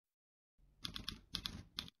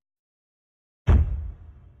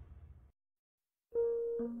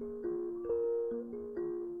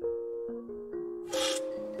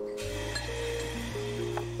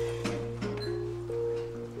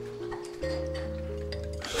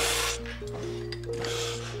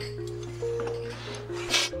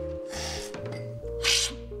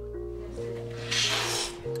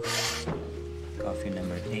Coffee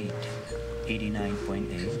number 8,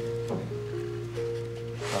 89.8.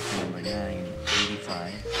 Coffee number 9,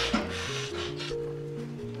 85.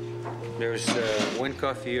 There's one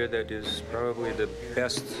coffee here that is probably the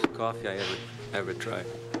best coffee I ever tried.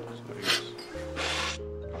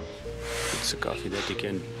 It's a coffee that you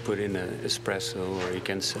can put in an espresso, or you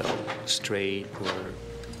can sell straight, or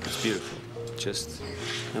it's beautiful. Just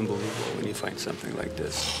unbelievable when you find something like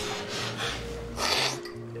this.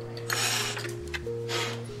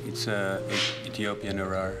 It's Ethiopian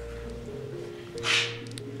Arar.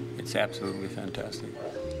 It's absolutely fantastic.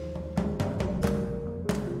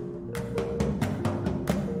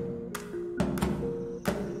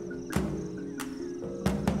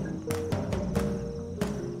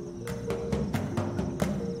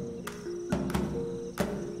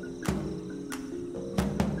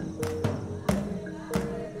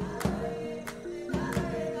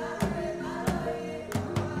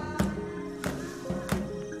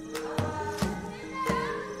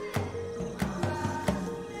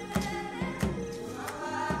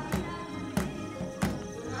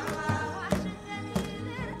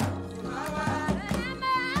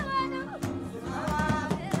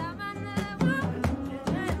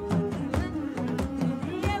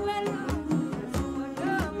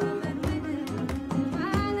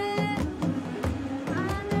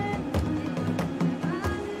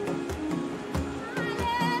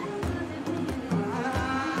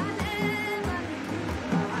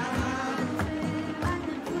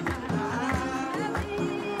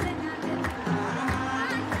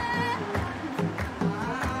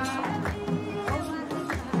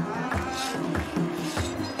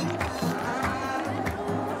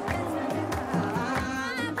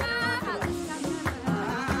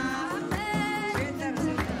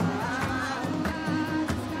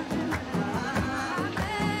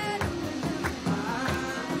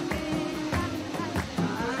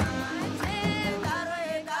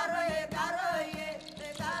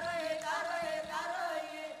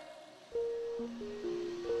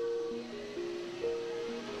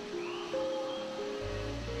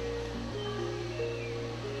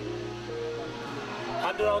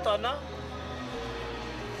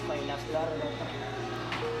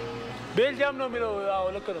 Belgium no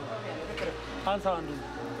milo look at answer.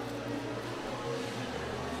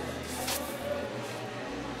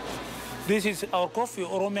 This is our coffee,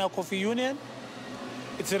 Oromia Coffee Union.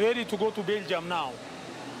 It's ready to go to Belgium now.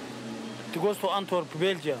 It goes to Antwerp,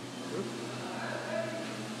 Belgium.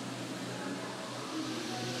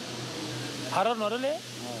 Harar no rale?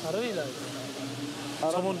 Harar ila.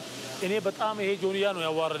 Someone ini betam ini Jonia no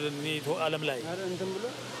award ni to alam lai.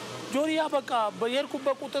 Jonia baka bayar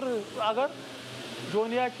kubba kuter agar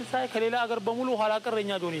Jonia kisah khalela agar bamulu halakar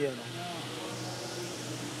renya Jonia no.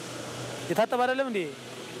 Ita tabaralem di.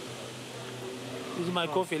 This is my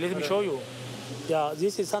coffee. Let me show you. Yeah,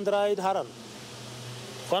 this is sun-dried harar.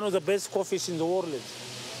 One of the best coffees in the world.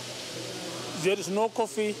 There is no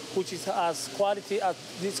coffee which is as quality as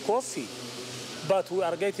this coffee, but we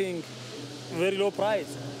are getting very low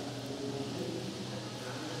price.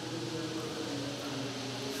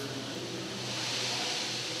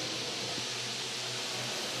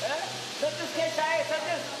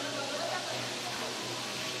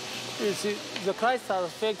 You see, the price has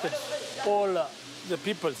affected all the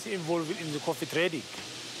people involved in the coffee trading.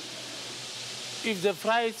 If the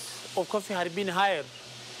price of coffee had been higher,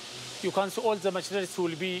 you can see all the machineries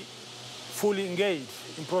will be fully engaged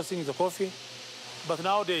in processing the coffee. But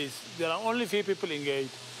nowadays, there are only few people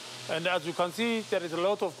engaged. And as you can see, there is a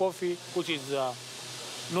lot of coffee which is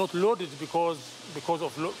not loaded because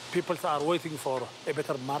of people are waiting for a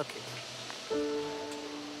better market.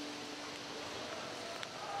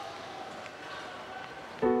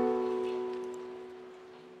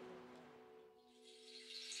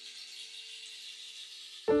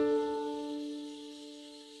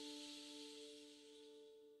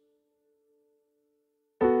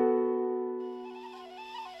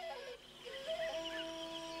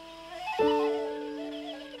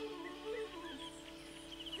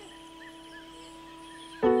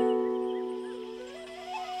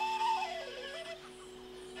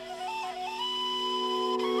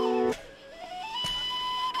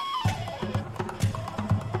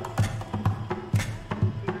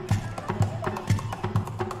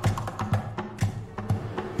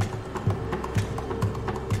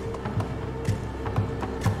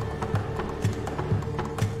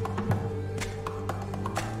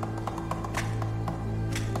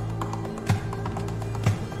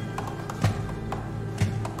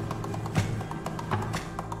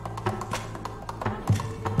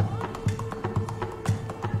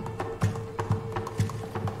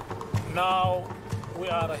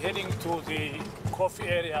 heading to the coffee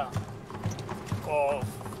area of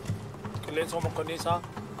Mokonisa,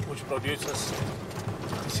 which produces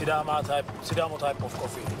Sidamo type of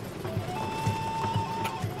coffee.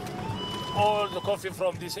 All the coffee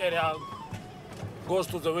from this area goes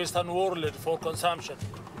to the Western world for consumption.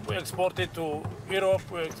 We export it to Europe,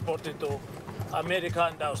 we export it to America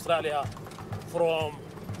and Australia from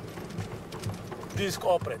this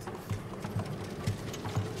cooperative.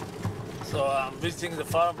 So I'm visiting the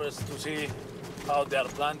farmers to see how they are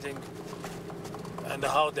planting and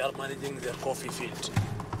how they are managing their coffee field.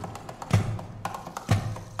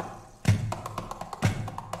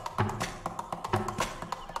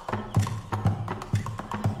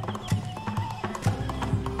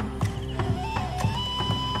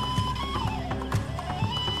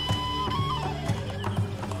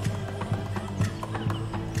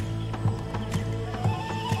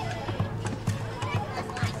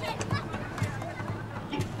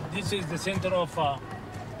 This is the center of our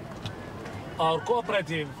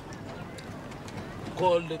cooperative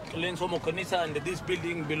called Lenso Mokonisa, and this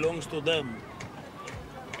building belongs to them.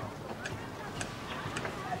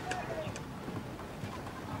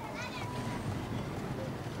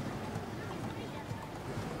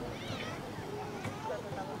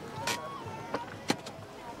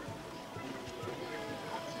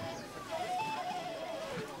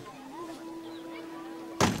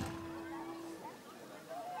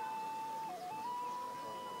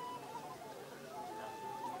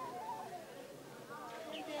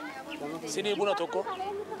 Sini buna tokko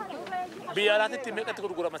biyya alaatti meeqatti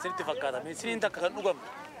gurgurama sinitti fakkaata. Siniin takka kan dhugamu.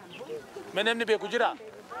 Namni beeku jira.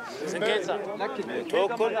 Sin keessa.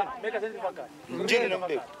 Tokko meeqa sinitti fakkaata? Injiri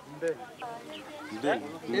namni beeku.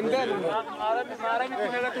 Maarami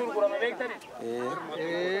meeqatti gurgurama beektani?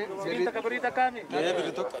 Siniin takka birii takkaami?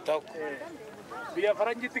 Birii tokko. Biyya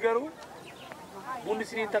faranjitti garuu bunni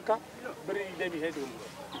siniin takka birii 20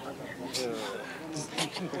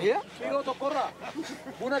 Kilo tokkorra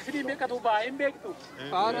buna sidii meeqatu baay'een beektu?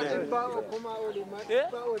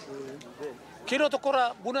 Kilo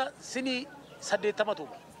tokkorra buna sinii 80tu.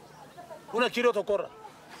 Buna kilo tokkorra.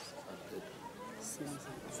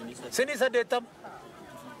 Sinii 80.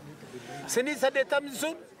 Sinii 80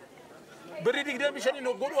 sun birrii 25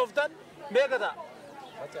 nogguun ooftan meeqata?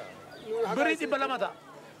 Birrii 200 ta'a.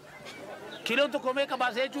 Kiloon tokko meeqa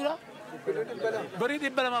baasee jechuudha? Birrii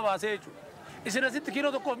 200 baasee jechuudha. Isin asitti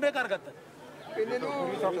kiiloo tokkoof meeqa argattan?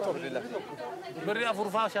 Birrii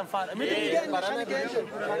 4-5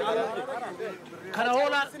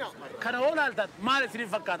 kana hoolaaltan maal isiniif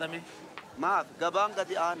fakkaatame? Maaf gabaan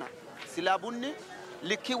gadi aana. Silaa bunni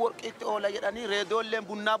likkii warqiitti oola jedhanii reedoolleen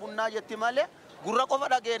bunnaa jetti malee gurra qofa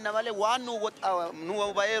dhageenna malee waan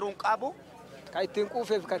nu bayeeruun qabu. Ka ittiin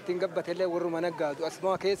quufeef ka ittiin gabbatellee warruma naggaatu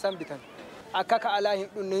asuma keessaan bitan. Akka ka alaa hin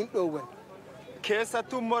dhunne hin dhoowwan.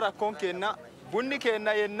 Keessattuu immoo rakkoon kenna. Bunni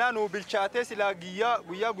kenna yennaa nu bilchaatee silaa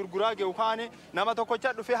guyyaa gurguraa ge'u kaane nama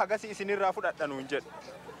tokkocha dhufee hagasi isinirraa fudhadhanu hin jedhu.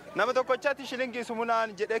 Nama tokkochatti shilingii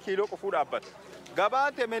sumunaan jedhee kiiloo qofuu dhaabbata.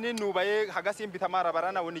 Gabaan temeniin nu bayee hagasiin bitamaa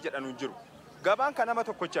rabarana wanni jedhanu hin jiru. Gabaan kan nama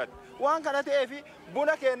tokkochaati. Waan kana ta'eefi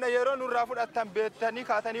buna kenna yeroo nurraa fudhattan beektanii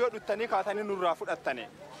kaatanii yoo dhuttanii kaatanii nurraa fudhattane.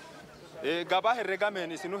 Gabaa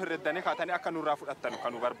herregameen isinuu herreddanii kaatanii akka nurraa fudhattan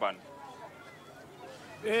kan nu barbaannu.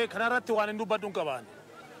 Kanarratti waan hin dubbadhuun qabaan.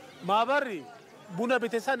 Maabarri buna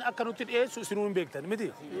bitesan akka nutti dhiyeessu isinuu hin beektan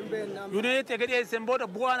miti. Yuuniyeetti eega dhiyeessan booda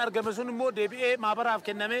bu'aan argame sun immoo deebi'ee maabaraaf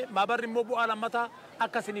kenname maabarri immoo bu'aa lammataa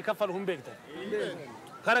akka isinii kaffalu hin beektan.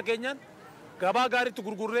 Kara keenyan gabaa gaariitti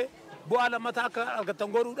gurgurree bu'aa lammataa akka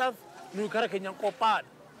argattan godhuudhaaf nuyi kara keenyan qophaa'aadha.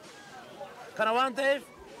 Kana waan ta'eef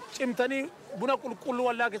cimtanii buna qulqulluu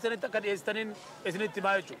wallaa keessanitti akka dhiyeessitaniin isinitti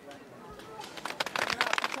himaa jechuudha.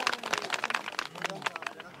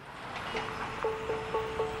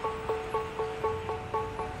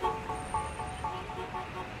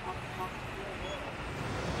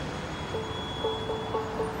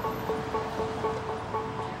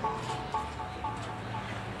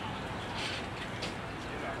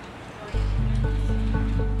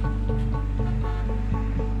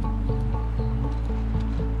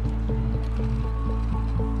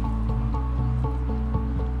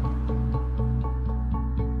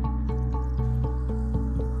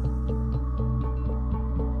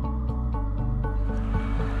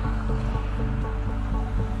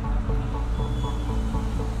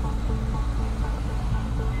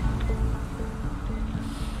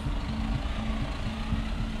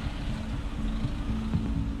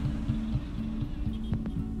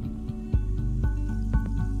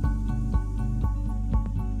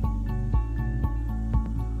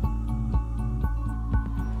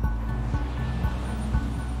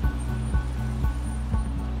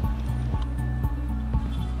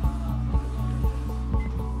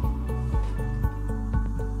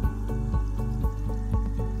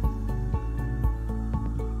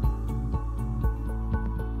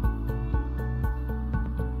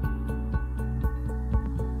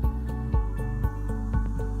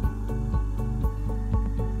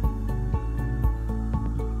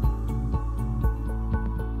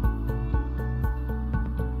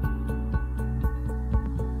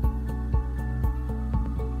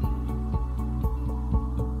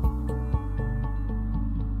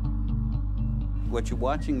 What you're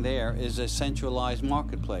watching there is a centralized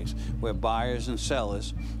marketplace where buyers and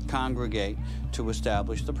sellers congregate to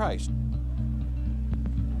establish the price.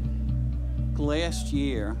 Last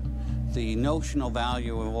year, the notional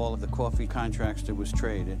value of all of the coffee contracts that was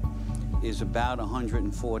traded is about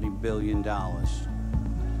 $140 billion.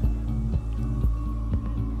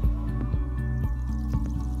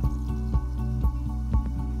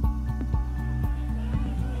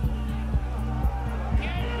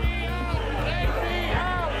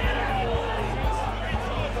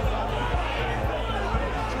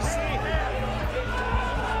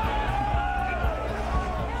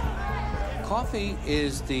 Coffee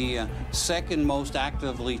is the second most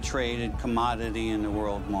actively traded commodity in the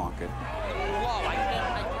world market.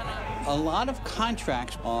 A lot of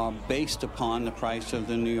contracts are based upon the price of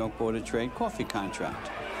the New York Board of Trade coffee contract.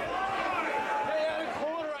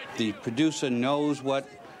 The producer knows what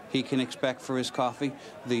he can expect for his coffee.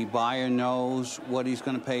 The buyer knows what he's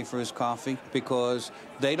going to pay for his coffee because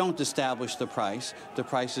they don't establish the price. The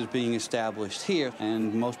price is being established here,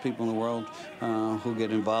 and most people in the world who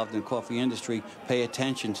get involved in the coffee industry pay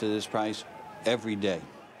attention to this price every day.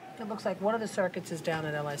 It looks like one of the circuits is down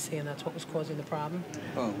at LIC, and that's what was causing the problem.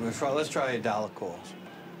 Oh, let's try $1 calls.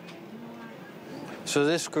 So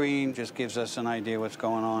this screen just gives us an idea what's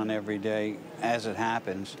going on every day as it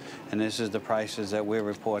happens, and this is the prices that we're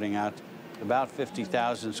reporting out. About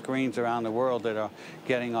 50,000 screens around the world that are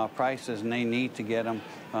getting our prices, and they need to get them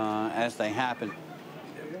as they happen.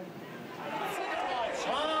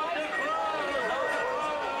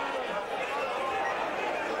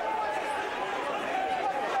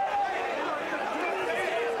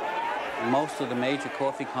 Most of the major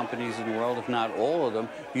coffee companies in the world, if not all of them,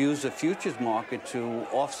 use the futures market to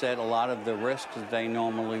offset a lot of the risks that they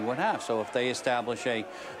normally would have. So if they establish a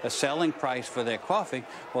selling price for their coffee,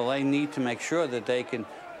 well, they need to make sure that they can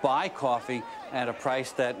buy coffee at a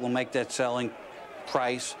price that will make that selling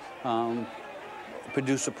price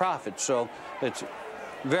produce a profit. So it's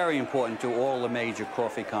very important to all the major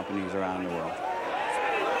coffee companies around the world.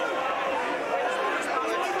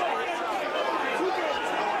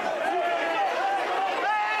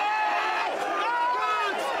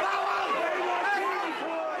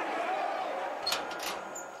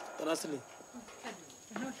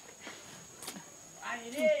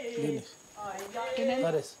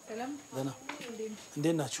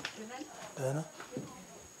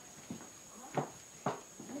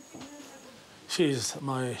 She is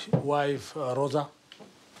my wife, Rosa,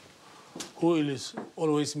 who is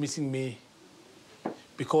always missing me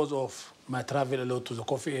because of my travel a lot to the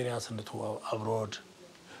coffee areas and to abroad.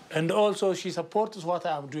 And also she supports what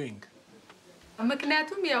I am doing.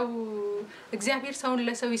 ምክንያቱም ያው እግዚአብሔር ሰውን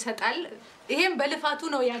ለሰው ይሰጣል ይሄም በልፋቱ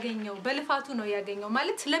ነው ያገኘው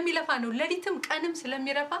ማለት ስለሚለፋ ነው ለሊትም ቀንም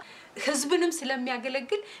ስለሚረፋ ህዝብንም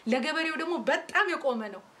ስለሚያገለግል ለገበሬው ደግሞ በጣም የቆመ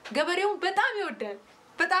ነው ገበሬው በጣም ይወዳል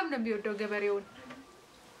በጣም ነው የሚወደው ገበሬውን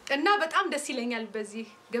እና በጣም ደስ ይለኛል በዚህ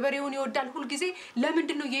ገበሬውን ይወዳል ሁሉ ጊዜ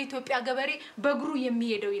ለምንድን ነው የኢትዮጵያ ገበሬ በእግሩ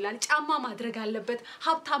የሚሄደው ይላል ጫማ ማድረግ አለበት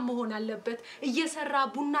ሀብታም መሆን አለበት እየሰራ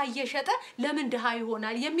ቡና እየሸጠ ለምን ድሃ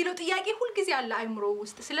ይሆናል የሚለው ጥያቄ ሁሉ ጊዜ አለ አይምሮ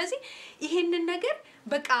ውስጥ ስለዚህ ይሄንን ነገር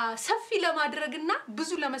በቃ ሰፊ ለማድረግና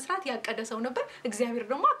ብዙ ለመስራት ያቀደሰው ነበር እግዚአብሔር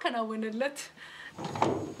ደግሞ አከናወነለት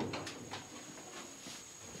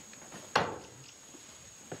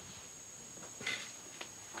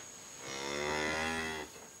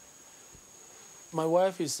My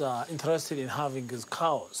wife is interested in having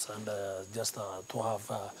cows and just to have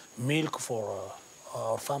milk for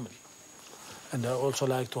our family. And I also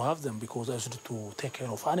like to have them because I used to take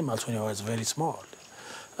care of animals when I was very small.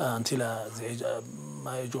 Until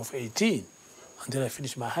my age of 18, until I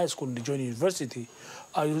finished my high school and joined university,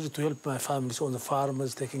 I used to help my family on the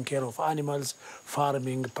farmers, taking care of animals,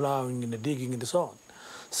 farming, plowing, and digging, and so on.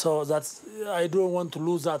 So I don't want to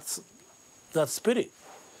lose that spirit.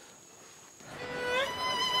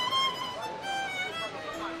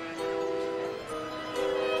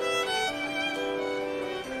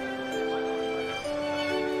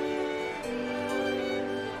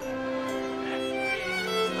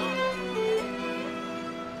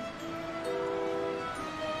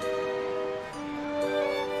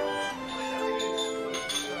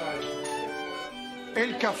 E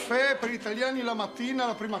il caffè per gli italiani la mattina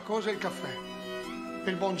la prima cosa è il caffè.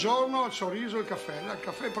 Il buongiorno, il sorriso, il caffè. Il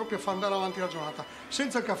caffè proprio fa andare avanti la giornata.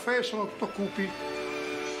 Senza il caffè sono tutto cupi.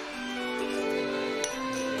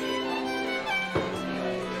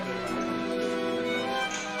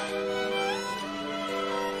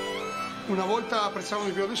 Una volta apprezzavano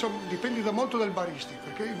di più, adesso dipende molto dal baristi,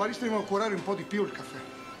 perché i baristi devono curare un po' di più il caffè.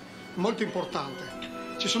 Molto importante.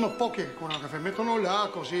 Ci sono pochi che curano il caffè, mettono là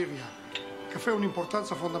così via. caffè ha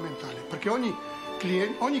un'importanza fondamentale, perché ogni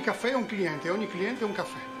caffè è un cliente, ogni cliente è un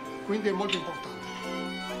caffè, quindi è molto importante.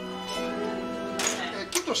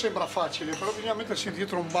 Tutto sembra facile, però bisogna mettersi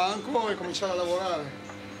dietro un banco e cominciare a lavorare.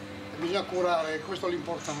 Bisogna curare, questo è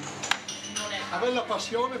l'importante. Avere la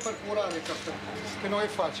passione per curare il caffè, che non è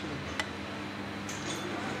facile.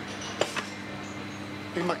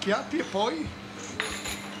 I macchiati e poi...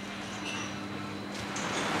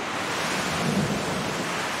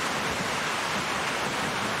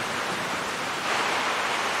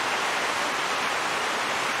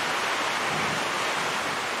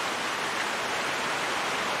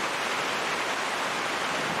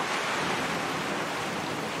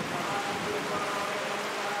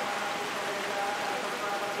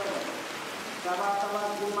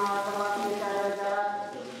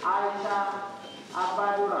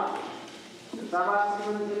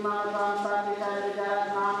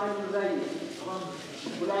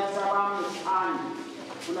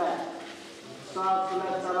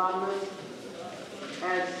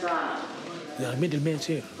 There are middlemen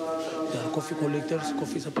here. There are coffee collectors,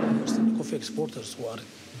 coffee suppliers, and coffee exporters who are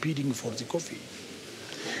bidding for the coffee.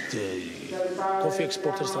 The coffee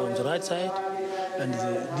exporters are on the right side, and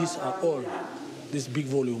these are all, this big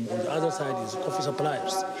volume. On the other side is coffee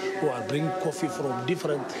suppliers who are bringing coffee from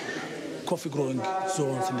different coffee growing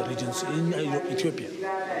zones in the regions in Ethiopia.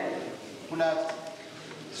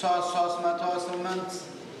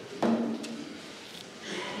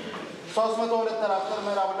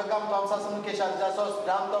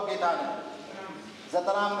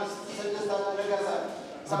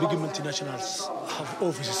 The big multinationals have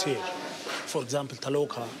offices here. For example,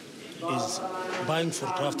 Taloka is buying for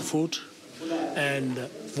craft food, and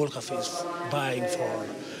Volcafe is buying for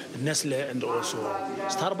Nestle and also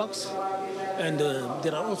Starbucks. And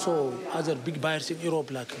there are also other big buyers in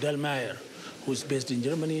Europe like Delmeyer, who is based in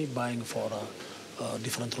Germany, buying for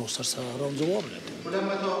different roasters around the world.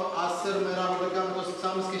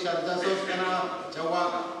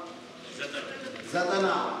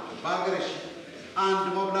 አንድ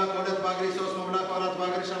ሞብላኮ ሁለት ባግሪ ሶስት ሞብላኮ አራት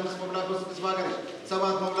ባግሪ አምስት ሞብላኮ ስድስት ባግሪ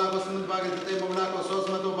ሰባት ሞብላኮ ስምንት ባግሪ ዘጠኝ ሞብላኮ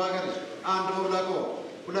 300 ባግሪ አንድ ሞብላኮ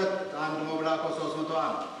ሁለት አንድ ሞብላኮ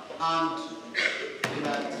 301 አንድ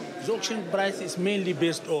ይላል። The auction price is mainly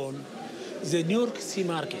based on the New York Sea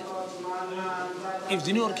market. If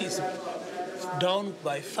the New York is down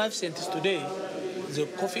by 5 cents today, the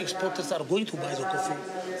coffee exporters are going to buy the coffee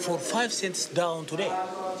for 5 cents down today.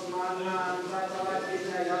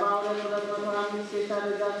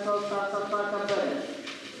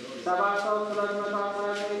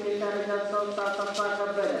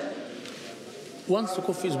 Once the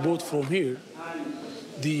coffee is bought from here,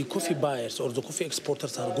 the coffee buyers or the coffee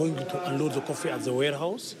exporters are going to unload the coffee at the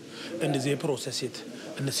warehouse, and they process it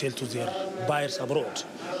and sell to their buyers abroad.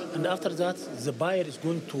 And after that, the buyer is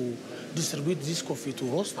going to distribute this coffee to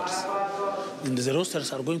roasters. And the roasters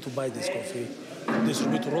are going to buy this coffee,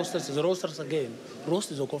 distribute to roasters. The roasters again roast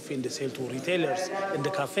the coffee and they sell to retailers and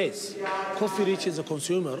the cafes. Coffee reaches the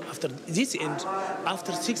consumer after this end,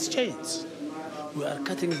 after 6 chains. We are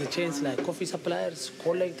cutting the chains like coffee suppliers,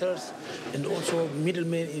 collectors, and also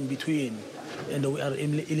middlemen in between. And we are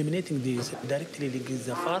eliminating these, directly linking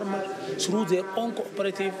the farmer through their own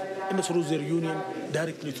cooperative and through their union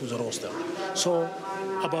directly to the roaster. So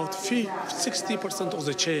about 60% of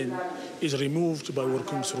the chain is removed by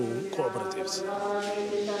working through cooperatives.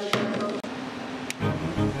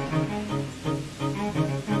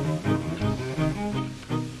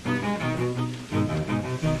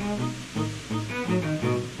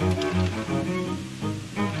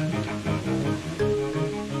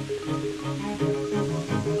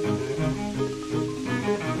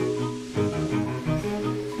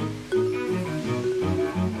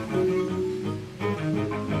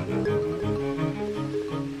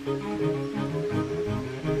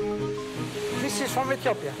 From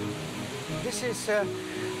Ethiopia. This is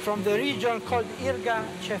from the region called Irga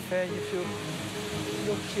Chefe. If you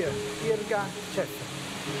look here, Irga Chefe.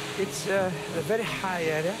 It's a very high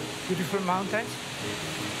area, beautiful mountains,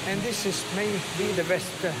 and this is maybe the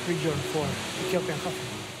best region for Ethiopian coffee.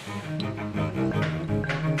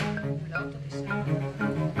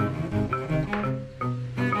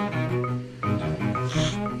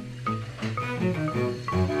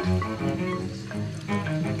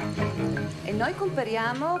 Noi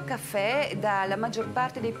comperiamo caffè dalla maggior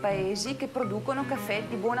parte dei paesi che producono caffè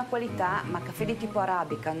di buona qualità, ma caffè di tipo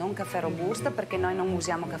arabica, non caffè robusta, perché noi non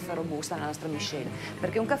usiamo caffè robusta nella nostra miscela,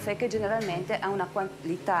 perché è un caffè che generalmente ha una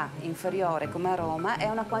qualità inferiore come aroma e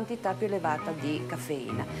ha una quantità più elevata di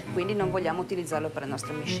caffeina, quindi non vogliamo utilizzarlo per la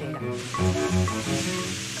nostra miscela.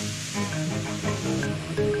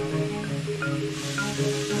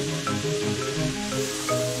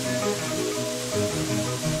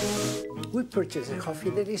 purchase a coffee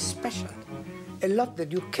that is special, a lot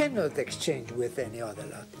that you cannot exchange with any other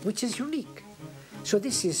lot, which is unique. So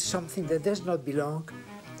this is something that does not belong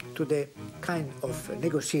to the kind of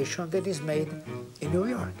negotiation that is made in New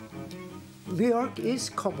York. New York is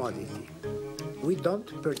commodity. We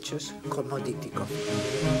don't purchase commodity coffee.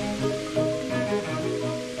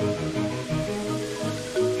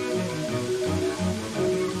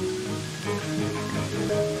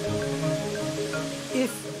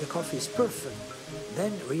 If the coffee is perfect,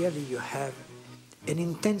 then really you have an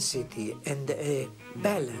intensity and a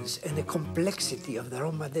balance and a complexity of the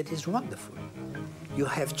aroma that is wonderful. You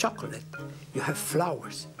have chocolate, you have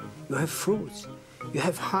flowers, you have fruits, you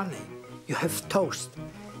have honey, you have toast,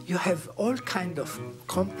 you have all kinds of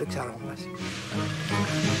complex aromas.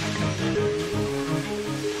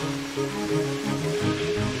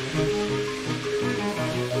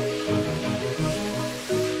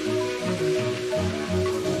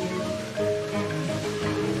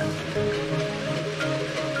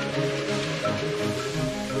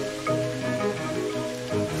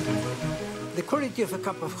 The quality of a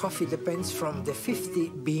cup of coffee depends from the 50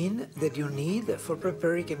 bean that you need for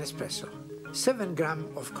preparing an espresso. 7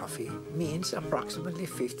 grams of coffee means approximately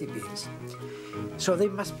 50 beans. So they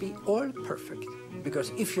must be all perfect,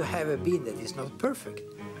 because if you have a bean that is not perfect,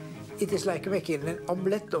 it is like making an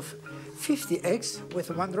omelette of 50 eggs with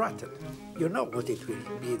 1 rotten. You know what it will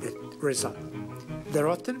be the result. The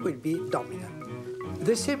rotten will be dominant.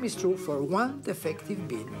 The same is true for 1 defective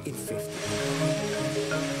bean in 50.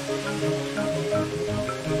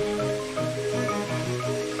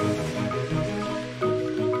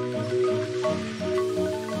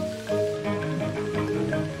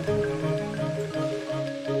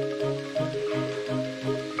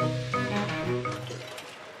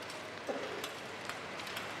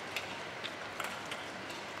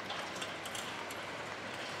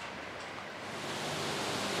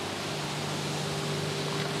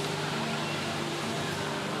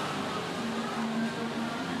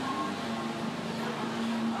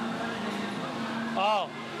 Oh.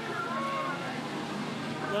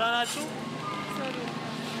 Wala na siya?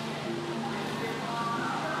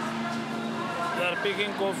 They are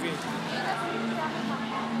picking coffee.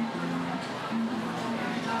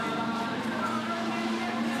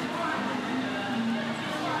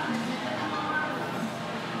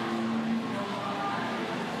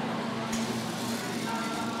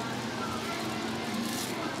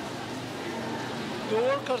 The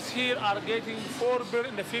workers here are getting 4 birr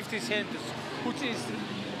and 50 cents, which is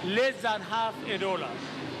less than half $1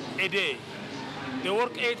 a day. They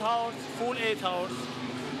work 8 hours, full 8 hours,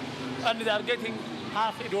 and they are getting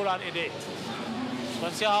half $1 a day. You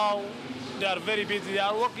can see how they are very busy. They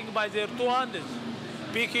are working by their 2 hands,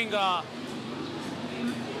 picking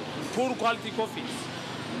poor quality coffee.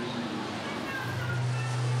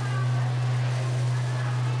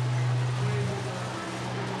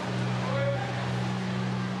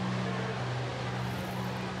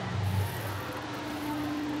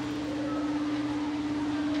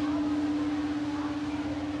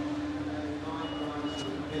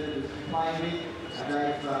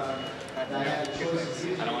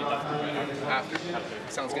 I don't want to talk to you right now. After.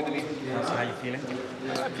 Sounds good to me. So how you feeling?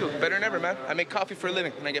 I feel better than ever, man. I make coffee for a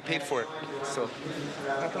living, and I get paid for it. So,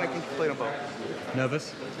 nothing I can complain about.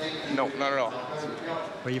 Nervous? No, not at all.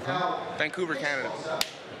 Where are you from? Vancouver, Canada.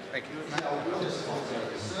 Thank you.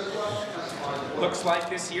 Looks like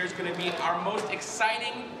this year is going to be our most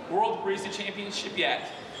exciting World Barista Championship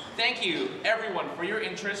yet. Thank you, everyone, for your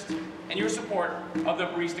interest and your support of the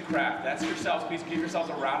barista craft. That's yourselves. Please give yourselves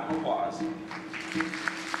a round of applause.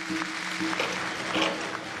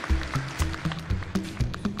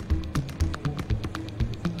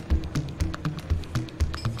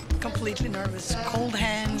 Completely nervous, cold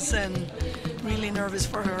hands, and really nervous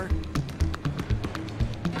for her.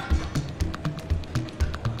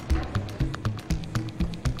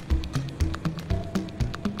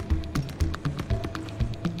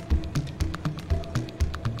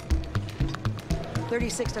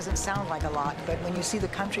 $36 doesn't sound like a lot, but when you see the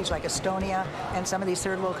countries like Estonia and some of these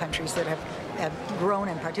third world countries that have grown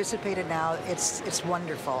and participated now, it's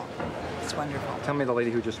wonderful. It's wonderful. Tell me the lady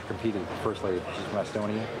who just competed, the first lady. She's from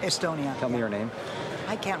Estonia? Estonia. Tell me her name.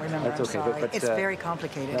 I can't remember, That's I'm okay, sorry. but, it's very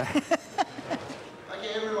complicated.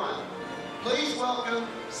 Okay, everyone. Please welcome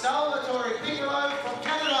Salvatore Piccolo from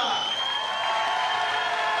Canada.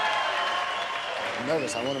 I'm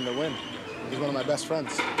nervous. I want him to win. He's one of my best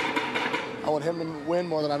friends. I want him to win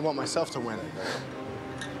more than I'd want myself to win.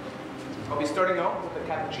 I'll be starting off with a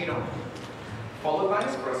cappuccino, followed by an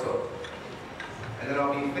espresso, and then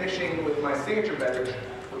I'll be finishing with my signature beverage,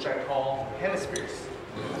 which I call hemispheres.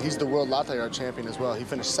 He's the world latte art champion as well. He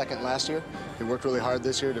finished second last year. He worked really hard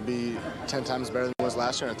this year to be 10 times better than he was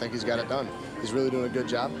last year, and I think he's got it done. He's really doing a good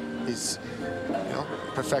job. He's,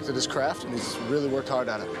 perfected his craft, and he's really worked hard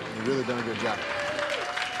at it. He's really done a good job.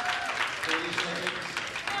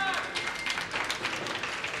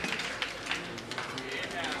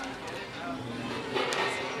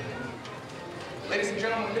 Ladies and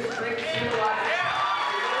gentlemen, this drink symbolizes...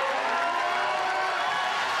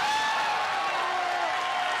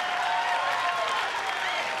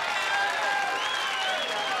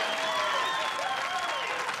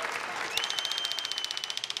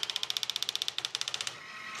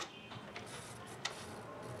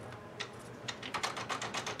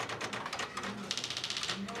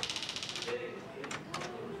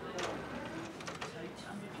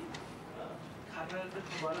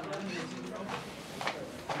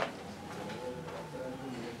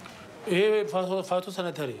 إيه فاتو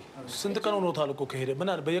سنتري سنت كانوا نوتالو كو كهير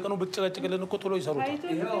بنا بيجانو بتشجعلنا كو تلو يسارو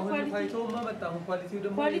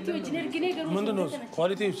كواليتي وجنر جنيه قالوا من دونوس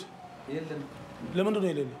كواليتي لمن دون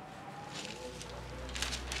يلين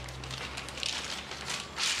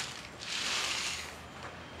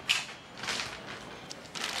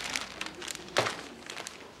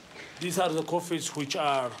These are the coffees which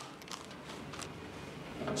are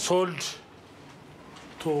sold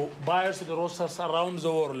to buyers and roasters around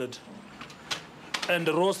the world and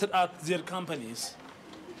roasted at their companies.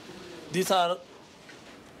 These are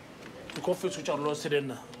the coffees which are roasted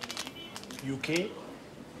in UK,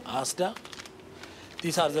 Asda.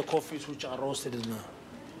 These are the coffees which are roasted in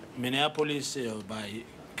Minneapolis by a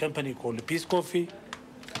company called Peace Coffee.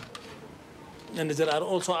 And there are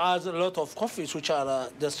also a lot of coffees which are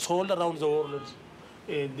just sold around the world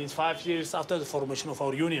in these 5 years after the formation of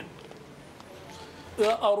our union.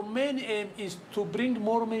 Our main aim is to bring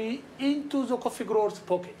more money into the coffee growers'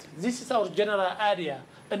 pocket. This is our general area,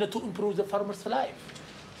 and to improve the farmer's life.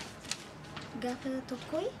 Gaafa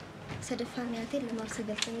tokkoy sadaffaa mi'aatee lamaaf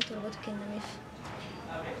 97 kennameef.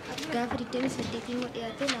 Gaafa 28 immoo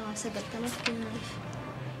dhiyaatee lamaaf 90 kennameef.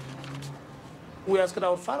 We asked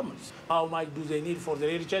our farmers how much do they need for the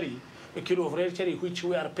rare cherry, a kilo of rare cherry, which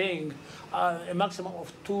we are paying a maximum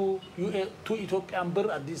of 2 Ethiopian birr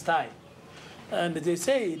at this time. And they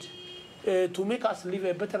said, to make us live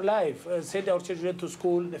a better life, send our children to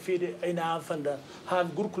school, feed enough, and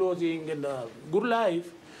have good clothing and good life,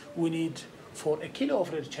 we need for a kilo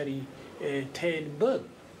of red cherry 10 birr,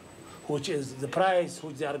 which is the price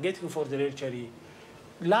which they are getting for the red cherry.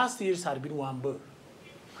 Last year's had been 1 birr.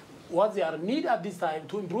 What they are need at this time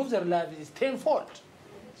to improve their life is 10-fold.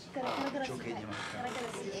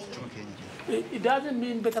 It doesn't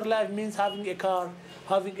mean better life means having a car,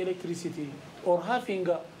 having electricity, or having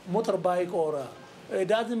a motorbike, or it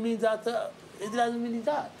doesn't mean that. It doesn't mean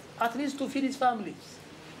that. At least to feed his families,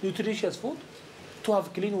 nutritious food, to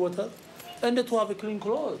have clean water, and to have a clean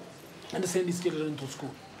clothes, and send his children to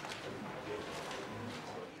school.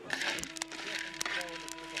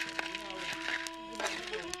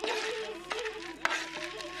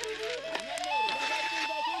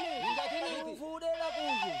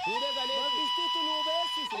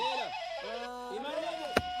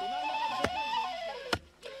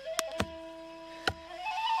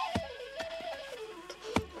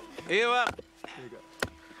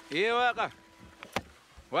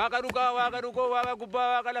 Waka ruko, waka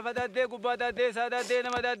gubba, waka lafadade, gubba dade, sadade,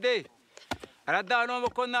 namadade. Arada no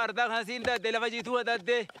mokonna, arada hasil dade, lafajitu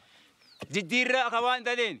dade. Jidira akawan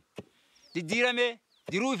daden. Jidira me,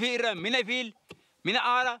 jiru fiira, mina fil, mina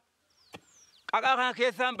ara. Akakan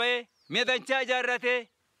kesan bae, mina dancha jarrate.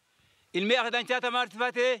 Ilme akadancha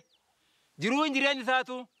tamartifate. Jiru injiran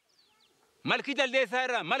satu. Malki dalde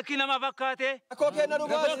sara, malki nama fakate. Koke na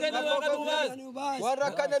nubas.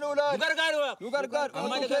 Waraka na nulas. Nugargar.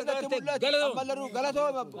 Amale galato.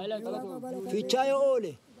 Fichayo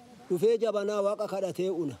ole. Ufe jabana waka kadate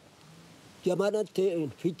una. Jabana te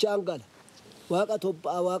fichangala. Waka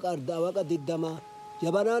topa waka arda waka diddama.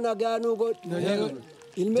 Jabana naganu god.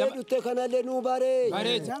 Ilme dutte kanale nu bare.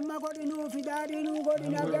 Jamma godi nu fidari nu godi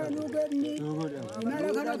naganu godni.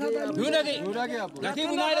 Nudagi. Gati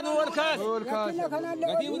bunayla nu warkas.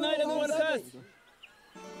 Gati bunayla nu warkas.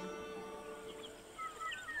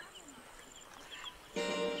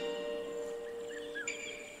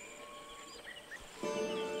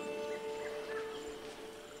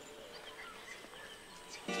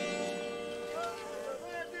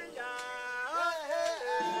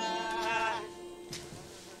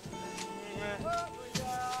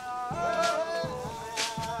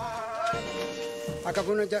 Akka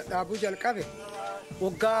buna dhaabuu jalqabe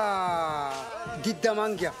waggaa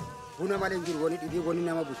 20 buna malee hin jiru wani dhibee wani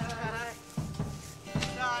nama butu.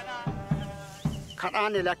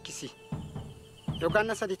 kadhaane lakkisi. Yoo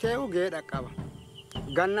ganna sadi ta'u geedha qaba.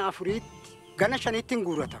 Ganna afuriitti ganna shaniitti hin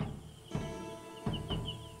guurrata.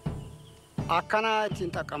 Akkana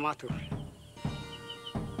ittiin xaqqamaa turre.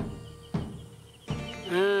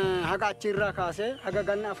 Haga achirraa kaasee haga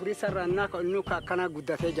ganna afurii sararannaa inni akkana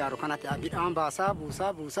guddatee jaaru kanatti midhaan baasaa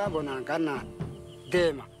buusaa bonaan gannaan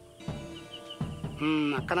deema.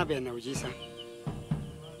 Akkana beekna hojii isaa.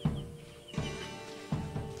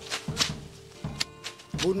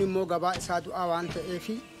 Bunni immoo gabaa isaa du'aa waan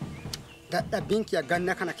ta'eefi dadhabbiin kiyya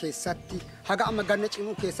ganna kana keessatti haga amma ganna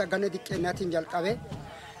cimuu keessa ganna diqqeennaatiin jalqabee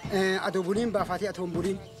adoo buliin baafatee atoon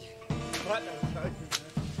buliin.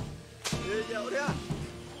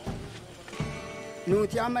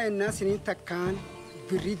 Nuti amma ennaa siniin takkaan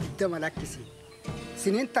birrii 20 lakkisi.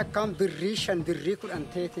 Siniin takkaan birrii 5 birrii 10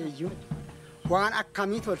 teeteeyyuu waan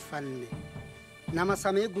akkamii tolfanne nama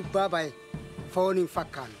samee gubbaa bahe foon hin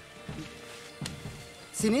fakkaanne.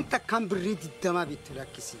 Siniin takkaan birrii 20 bittu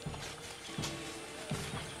lakkisi.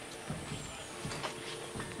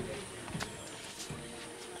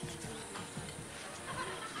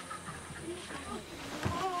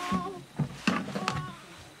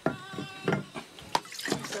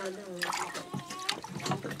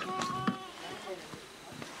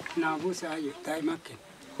 Nabuusi ayo daa'imakken.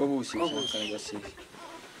 Kobuusi kan agarsiisa.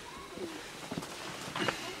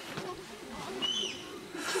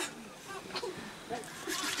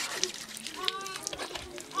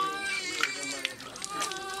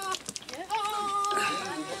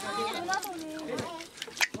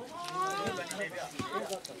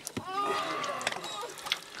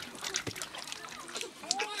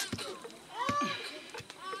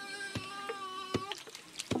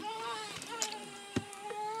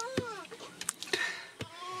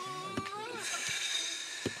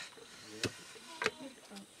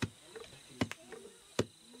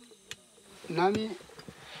 Nami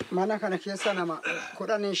mana kana keessa nama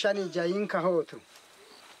 15 jayin ka hootu.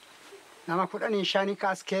 Nama 15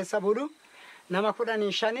 kaas keessa bulu. Nama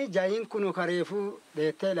 15 jayin kunu kareefu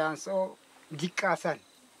deettee laansoo diqqaasan.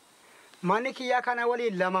 Manni kiyyaa kana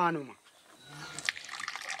waliin lamaanuma.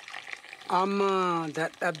 Amma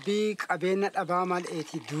dadhabbii qabeenya dhabaa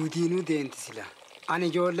mal'eeti duudiinuu deenti sila. Ani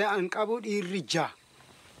ijoollee an qabu dhiirri 6.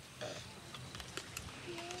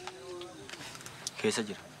 Keessa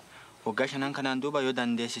jira. Waggaa shanan kanaan duuba yoo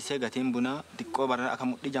dandeessisee gatiin bunaa xiqqoo barana akka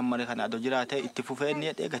mudhii jammare kana adoo jiraate itti fufee inni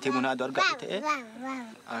jedhee gatii bunaa adoo argatu ta'e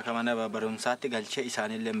akka mana barumsaatti galchee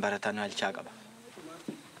isaanillee baratan halchaa qaba.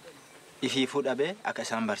 Ifii fuudhabee akka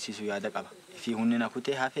isaan barsiisu yaada qaba. Ifii hunni na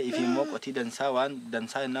kutee hafee ifii immoo qotii dansaa waan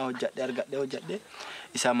dansaa innaa hojjadhee argadhee hojjadhee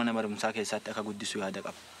isaa mana barumsaa keessatti akka guddisu yaada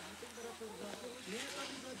qaba.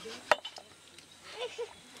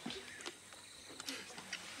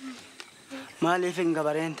 Maaliif hin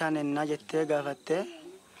gabareen taane ennaa jettee gaafattee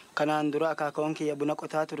kanaan dura akaakoon kiyya buna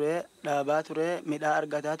qotaa ture dhaabaa ture midhaa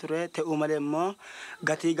argataa ture ta'uu malee immoo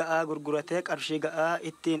gatii ga'aa gurguratee qarshii ga'aa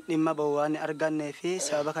ittiin dhimma bahu waan argannee fi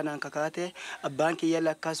sababa kanaan kakaate abbaan kiyya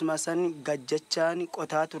akkasumas gajjachaan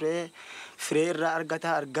qotaa ture firee irraa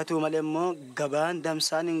argatuu malee immoo gabaan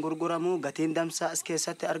damsaan hin gurguramu gatiin damsaa as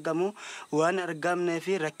keessatti argamu waan argamnee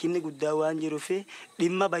fi rakkinni guddaa waan jiruu fi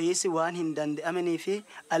dhimma bahiisi waan hin danda'amnee fi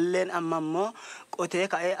alleen amma immoo qotee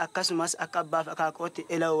ka'ee akkasumas akka abbaaf akaakootti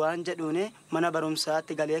ela waan jedhuune mana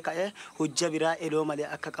barumsaatti galee ka'ee hojja biraa eloo malee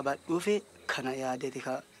akka qabadhuu fi kana yaadeeti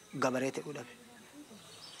ka gabaree ta'uu dhabe.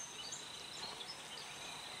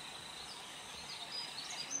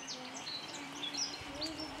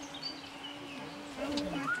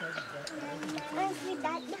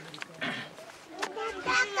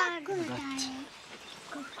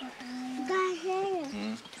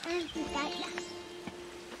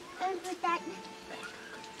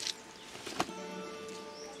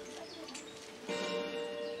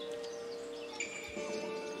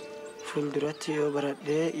 Fuulduratti yoo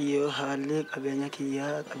baradhee yoo haalli qabeenya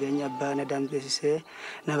kiyyaa qabeenya abbaa na dandeessisee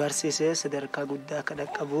na barsiisee sadarkaa guddaa akka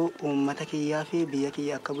dhaqqabu uummata kiyyaa fi biyya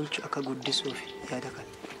kiyya akka bulchu akka guddisuuf yaada kana.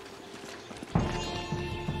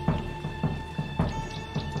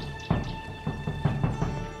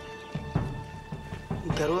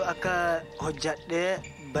 Garuu akka hojjadhee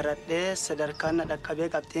baradhee sadarkaa na dhaqqabee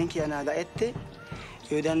qabxiin kiyya naa ga'etti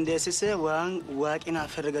yoo dandeessise waan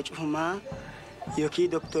waaqinaaf herrega cufumaa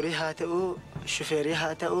yookiin doktorii haa ta'u shufeerii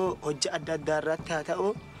haa ta'u hojja adda addaa irratti haa ta'u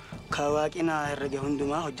ka waaqinaa herrege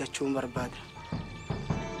hundumaa hojjechuun barbaada.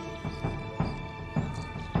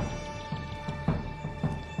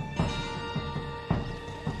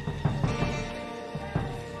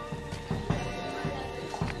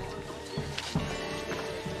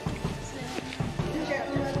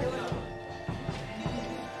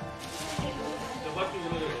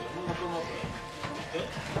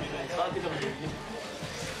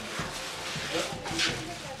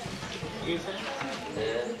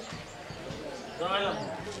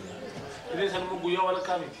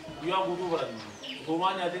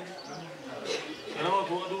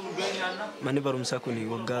 Mani barumsaa kun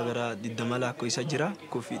waggaa gara 20 lakkoofsa jira.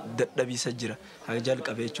 Kofi dadhabiisa jira. Haga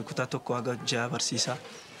jalqabee kutaa tokko haga 6 barsiisaa.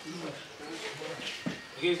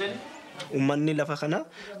 Uummanni lafa kana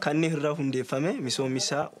kan irraa hundeeffame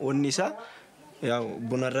misoomisaa onni isaa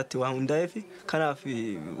buna irratti waa hundaa'eef kanaaf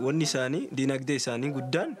wanni isaanii diinagdee isaanii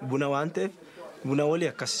guddaan buna waan ta'eef buna walii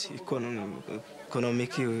akkas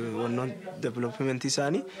economic development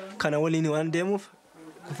isaanii kana waliin waan deemuuf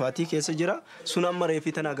kufaatii keessa jira sun amma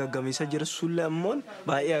reefitan agaggamiisa jira sulle ammoon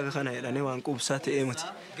baay'ee aga kana jedhanii waan qubsaa ta'ee miti.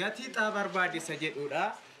 Gatii xaa barbaadisa jedhuudha.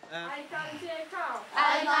 I can see a cow.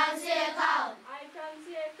 I can see a cow. I can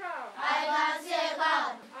see a cow. I can see a cow.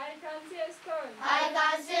 I can see a stone. I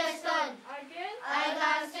can see a stone. Again. I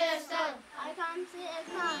can see a stone. I can see a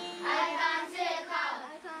cow. I can see a cow.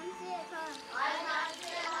 I can see a cow. I can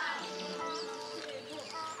see a cow.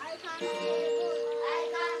 I can see a goat. I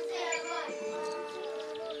can see a goat.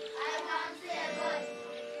 I can see a goat.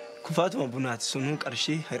 Kufaatuma bunaati sunu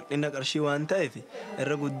qarshii hir'ina qarshii waan ta'eef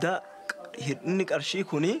irra guddaa hir'inni qarshii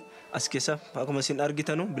kuni as keessa akkuma isin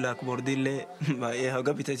argitanu blackboard illee baay'ee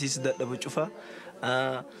haga bitatiis dadhabu cufa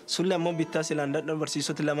sulle ammoo bittaa silaan dadhabu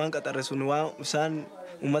barsiisota lamaan qaxarre sun waan isaan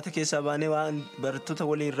ummata keessaa baanee waan barattoota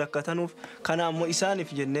waliin rakkatanuuf kana ammoo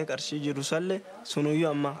isaaniif jennee qarshii jiru salle sunuyyuu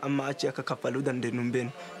amma achi akka kaffaluu dandeenyu hin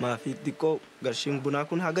beenu maafi xiqqoo qarshiin bunaa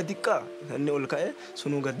kun haga xiqqaa inni ol ka'e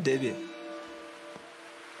sunuu gad deebi'e.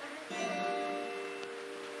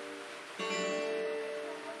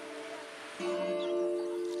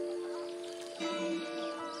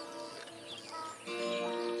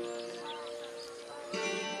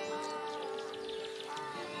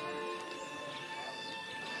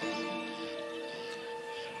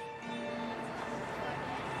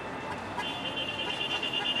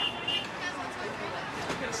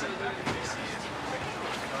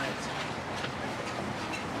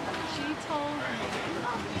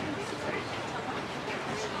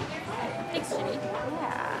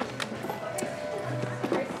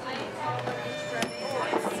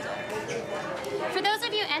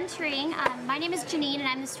 My name is Janine and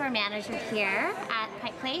I'm the store manager here at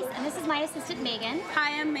Pike Place, and this is my assistant Megan.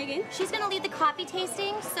 Hi, I'm Megan. She's going to lead the coffee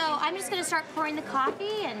tasting, so I'm just going to start pouring the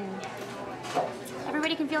coffee and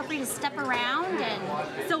everybody can feel free to step around. And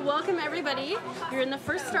so welcome everybody. You're in the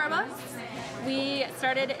first Starbucks. We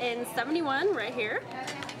started in 71 right here.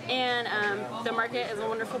 And the market is a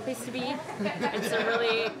wonderful place to be. It's a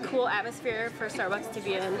really cool atmosphere for Starbucks to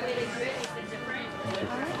be in.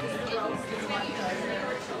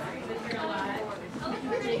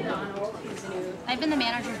 I've been the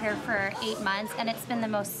manager here for 8 months, and it's been the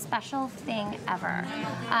most special thing ever.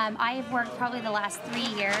 I've worked probably the last 3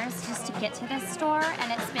 years just to get to this store,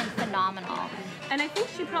 and it's been phenomenal. And I think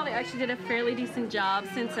she probably actually did a fairly decent job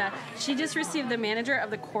since she just received the Manager of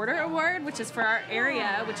the Quarter Award, which is for our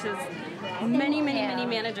area, which is many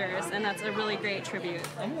managers, and that's a really great tribute.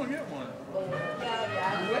 I'm gonna get one.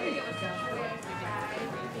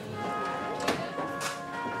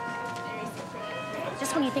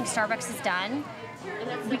 Just when you think Starbucks is done,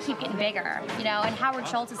 we keep getting bigger, you know. And Howard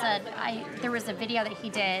Schultz said, there was a video that he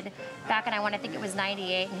did back in, I think it was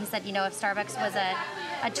 '98, and he said, you know, if Starbucks was a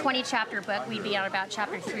 20-chapter book, we'd be on about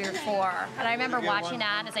chapter 3 or 4. And I remember watching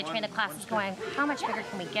that as I trained the classes, going, how much bigger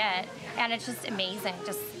can we get? And it's just amazing,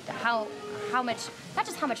 just how much, not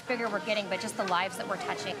just how much bigger we're getting, but just the lives that we're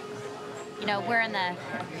touching. You know, we're in the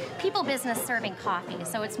people business serving coffee,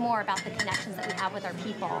 so it's more about the connections that we have with our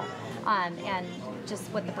people and just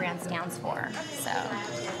what the brand stands for. So,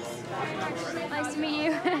 nice to meet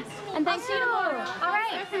you. And thank you. All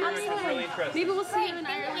right, absolutely. Maybe we'll see you in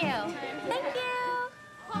Ireland. Thank you. Thank you.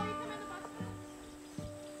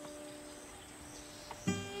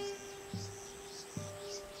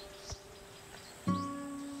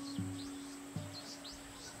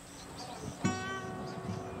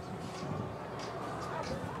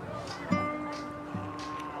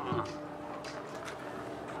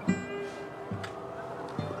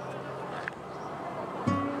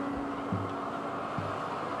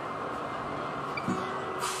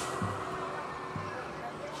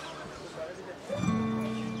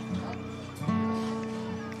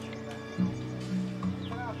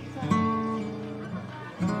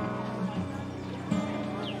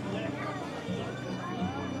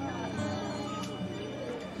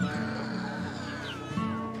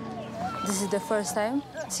 This is the first time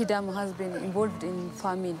Sidamo has been involved in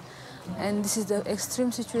farming. And this is the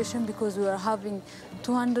extreme situation because we are having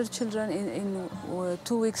 200 children in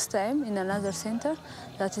 2 weeks' time in another center.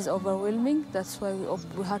 That is overwhelming. That's why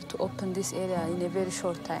we had to open this area in a very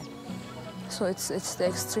short time. So it's the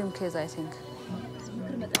extreme case, I think.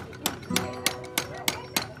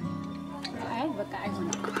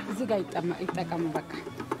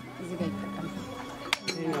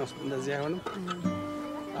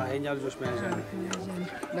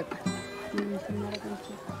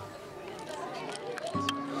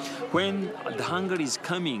 When the hunger is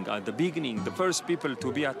coming at the beginning, the first people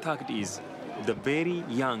to be attacked is the very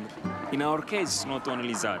young. In our case, not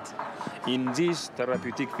only that. In this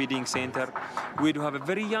therapeutic feeding center, we do have a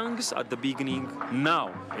very youngs at the beginning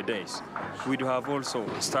nowadays. We do have also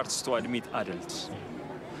starts to admit adults.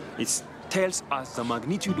 It tells us the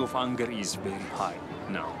magnitude of hunger is very high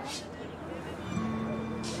now.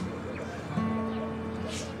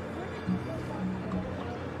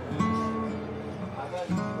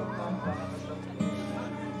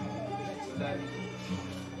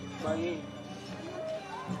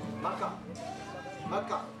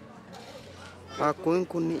 Akkuin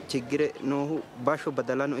kun chigire no basho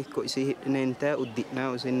badalano ikko isi nenta uddina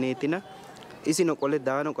usinnetina isi no qole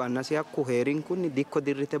daano qannasi akku heerin kun dikko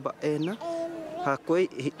dirrite ba'ena hakkoi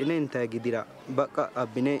hidinenta gidira baqa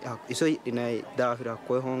abine iso hidinai daafira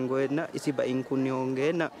hakkoi hongoena isi ba'in kunni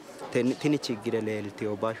hongena tini chigire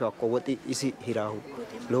leeltiyo basho akko woti isi hirahu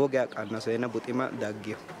loga qannasena butima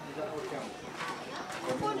daggiyo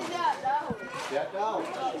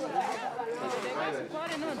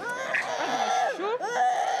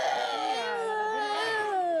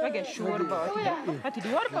Agak shurba, hati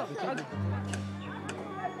diwarka.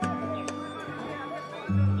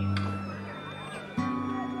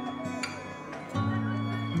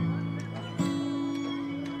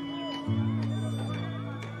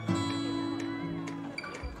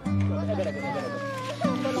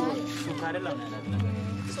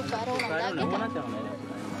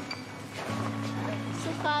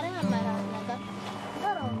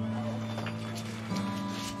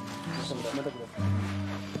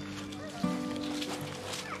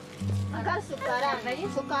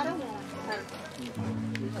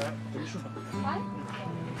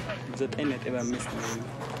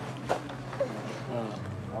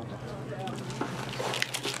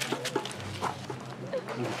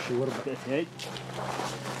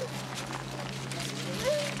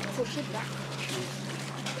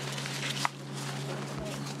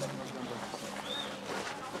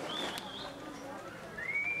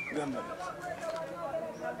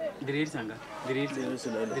 Dirir sangga, dirir dino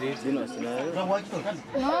sudah.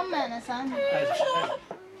 No mana sana.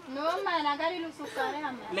 No mana kali lu sukare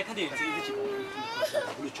hamma. Lekha dirir ini cik.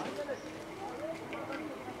 Lucu.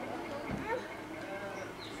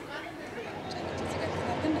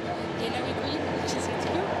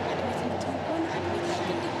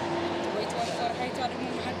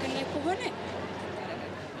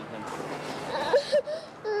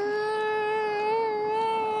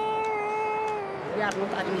 We are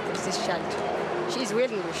not admitted this child. She is well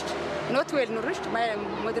nourished. Not well nourished,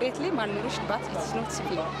 moderately malnourished, but it's not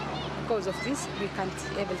severe. Because of this, we can't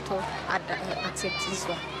able to accept this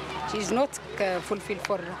one. She is not fulfilled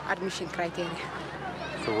for admission criteria.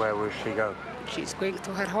 So where will she go? She is going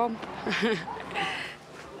to her home.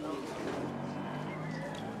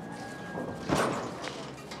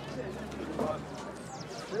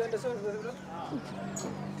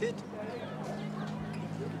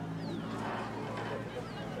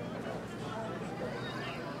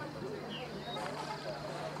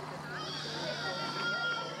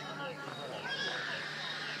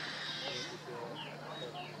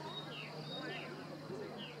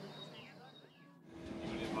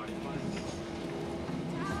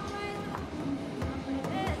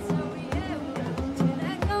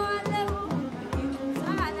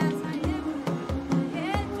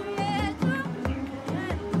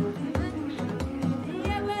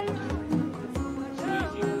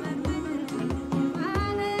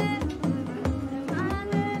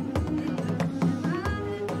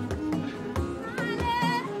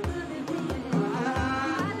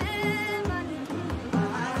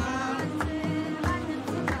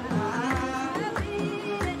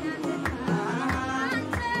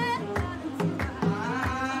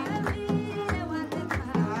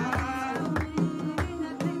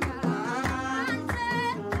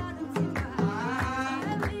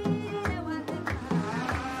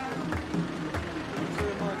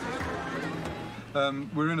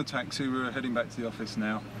 We're in a taxi, we're heading back to the office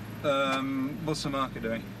now. What's the market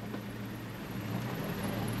doing?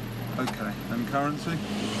 Okay, and currency?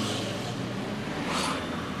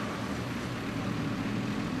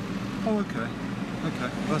 Oh, okay. Okay,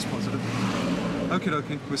 well, that's positive.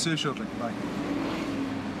 Okay, we'll see you shortly. Bye.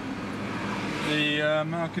 The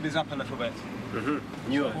market is up a little bit.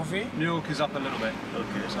 New York. New York is up a little bit.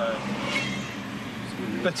 Okay. So,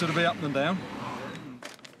 better to be up than down.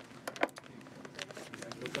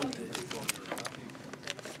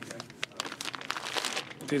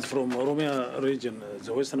 It is from Oromia region,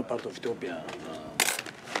 the western part of Ethiopia.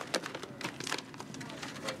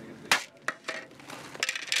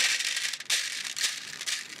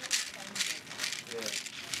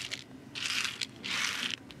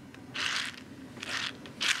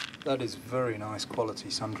 That is very nice quality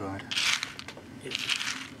sun-dried.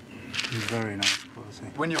 Very nice quality.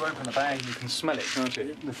 When you open the bag, you can smell it, can't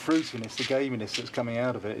you? The fruitiness, the gaminess that's coming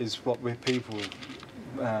out of it is what we people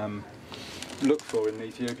look for in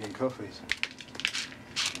Ethiopian coffees.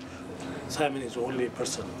 Simon is the only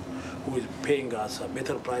person who is paying us a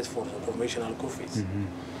better price for the conventional coffees.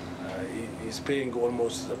 He's paying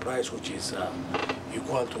almost the price which is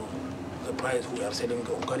equal to the price we are selling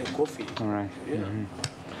organic coffee. All right. Yeah.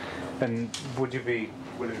 And would you be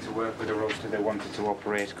willing to work with a roaster that wanted to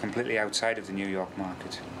operate completely outside of the New York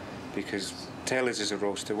market? Because Taylor's as a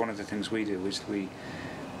roaster, one of the things we do is we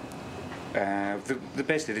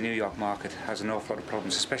basically the New York market has an awful lot of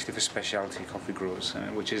problems, especially for specialty coffee growers,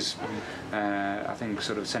 which is, I think,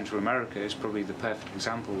 sort of Central America is probably the perfect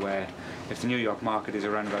example where if the New York market is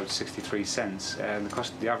around about 63 cents,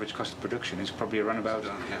 the average cost of production is probably around about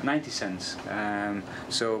 90 cents.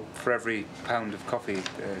 So for every pound of coffee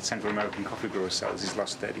Central American coffee grower sells, he's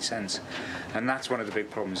lost 30 cents. And that's one of the big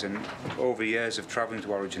problems. And over years of travelling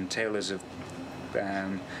to Origin, Taylors have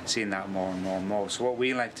seeing that more and more and more. So what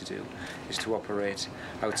we like to do is to operate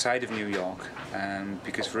outside of New York,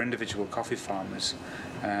 because for individual coffee farmers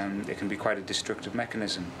it can be quite a destructive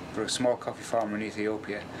mechanism. For a small coffee farmer in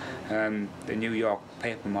Ethiopia, the New York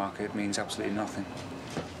paper market means absolutely nothing.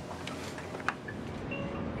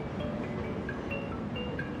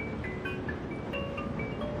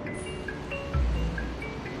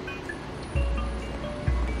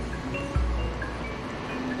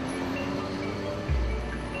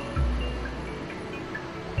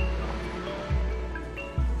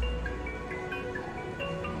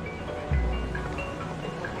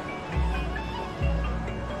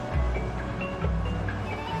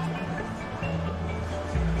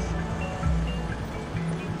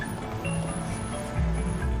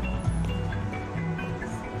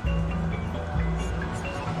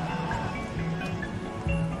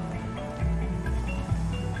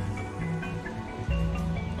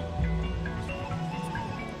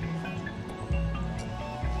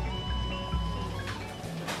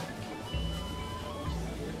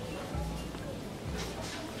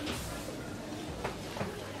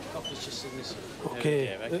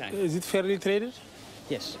 Okay. Is it fairly traded?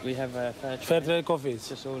 Yes, we have fair trade coffees.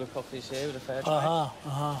 Just all the coffees here with a fair trade.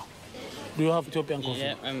 Do you have Ethiopian coffee?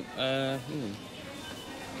 Yeah.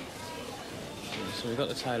 So we've got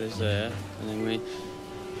the Taylors there, and then we.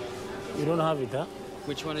 You don't have it, huh?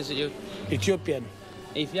 Which one is it? You? Ethiopian.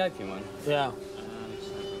 Ethiopian one. Yeah.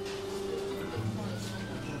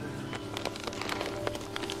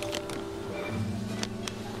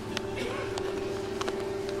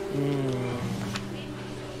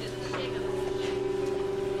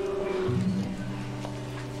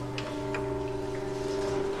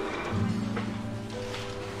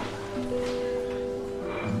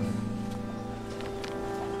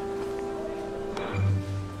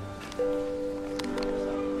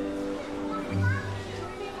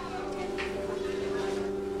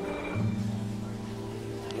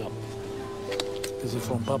 This is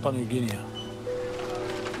from Papua New Guinea.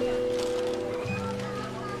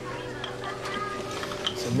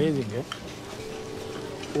 It's amazing, eh?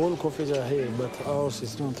 All coffees are here, but ours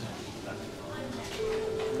is not.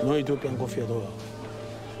 No Ethiopian coffee at all.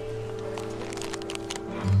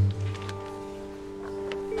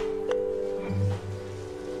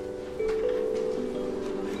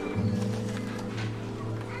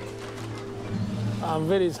 I'm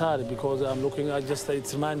very sad because I'm looking at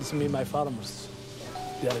it reminds me of my farmers.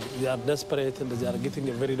 They are desperate and they are getting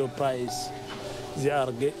a very low price. Their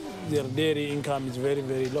dairy income is very,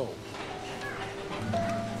 very low.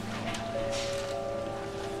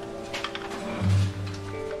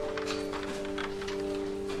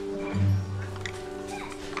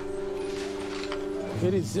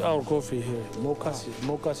 Here is our coffee here, Mocha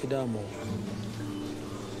Sidamo.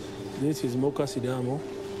 This is Mocha Sidamo.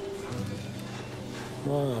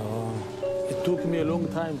 Wow. It took me a long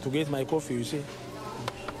time to get my coffee, you see.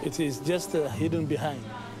 It is just hidden behind.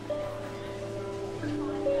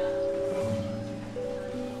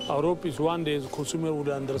 Our hope is one day the consumer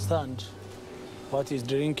will understand what he's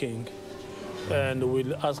drinking and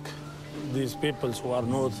will ask these people who are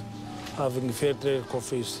not having fair trade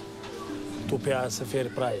coffees to pay us a fair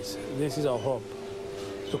price. This is our hope.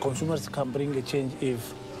 The consumers can bring a change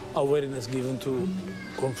if awareness given to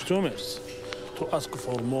consumers to ask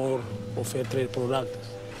for more of fair trade products.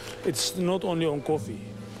 It's not only on coffee.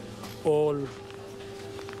 All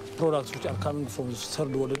products which are coming from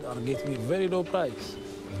third world are getting a very low price.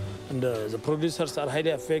 And the producers are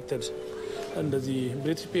highly affected. And the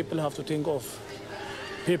British people have to think of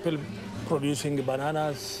people producing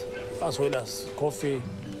bananas as well as coffee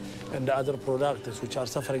and the other products which are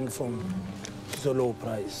suffering from the low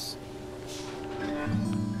price.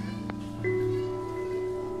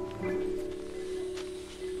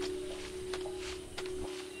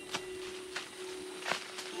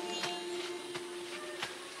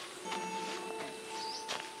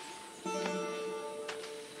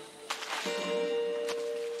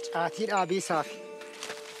 Caatii dhaabii saafi.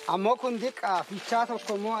 Ammoo kun diqqaa fichaa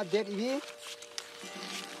tokko immoo addee dhibii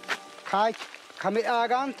ka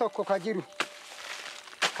midhaagaan tokko ka jiru.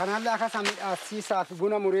 Kanallee akkasa midhaasiisaa fi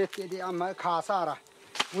buna mureetti jedhee amma kaasaara.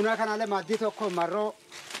 Buna kanallee maddii tokko marroo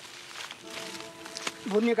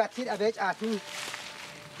bunni gatii dhabee caatii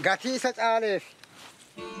gatii isa caaleef.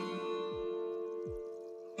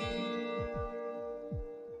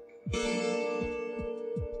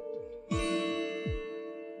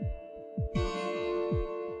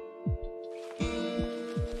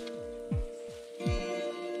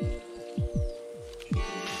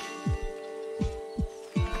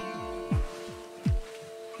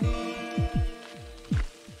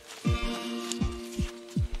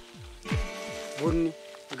 Bunni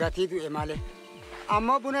gatii du'e malee.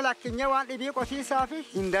 Ammoo buna lakkinyee waan dhibii qotiisaa fi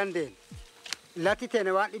hin dandeenye. Lati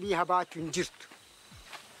teene waan dhibii habaachuu hin jirtu.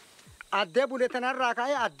 Addee buletanarraa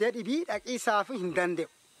ka'ee addee dhibii dhaqiisaa fi hin danda'u.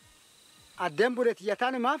 Addeen buletiyya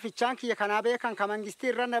tanuma fichaan kiyya kanaa beekan ka mangistii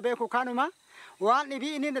irra na beeku kanuma waan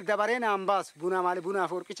dhibii inni dabaree naan baasu buna malee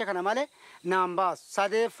bunaaf urqicha kana malee naan baasu.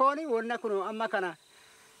 Sadeeffooni wanna kun amma kana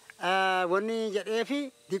wanni jedhee fi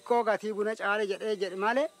diqqoo gatii buna caale jedhee jedhe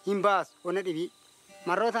malee hin baasu wanna dhibii.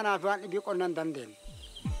 Marroo tanaaf waan dhibii qonnan dandeenye.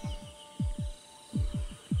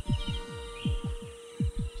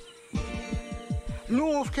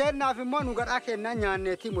 Nuuf kennaaf immoo nu gadhaa kennaa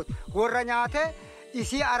nyaanneetii mutu. Warra nyaatee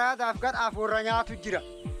isii araadaaf gadhaaf warra nyaatu jira.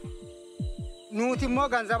 Nuti immoo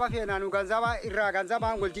ganzaba feenaa nu ganzaba irraa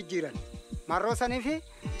ganzabaan wal jijjiiran. Marroo sanii fi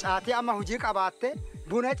caatii amma hojii qabaatte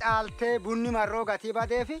buna caaltee bunni marroo gatii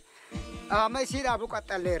badee fi amma isii dhaabu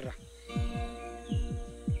qaxxalleerra.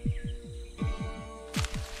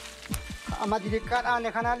 Amma didiqqaa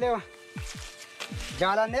dhaanne kanallee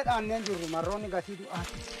jaalannee dhaanneen jirru marroonni gatii du'aa.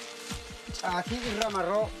 Caatii irra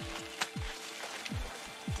marroo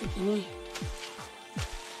ni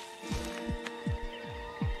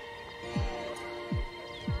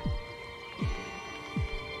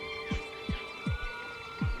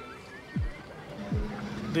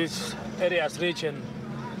this area is rich in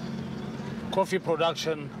coffee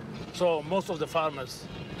production, so most of the farmers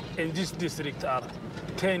in this district are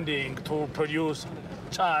tending to produce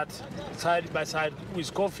chat side by side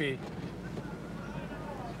with coffee.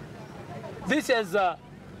 This is the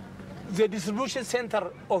distribution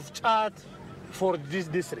center of chat for this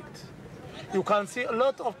district. You can see a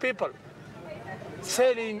lot of people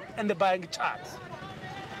selling and buying chat.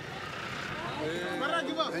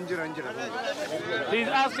 He's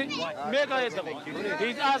asking, he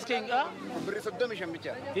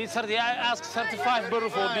asked 35 birr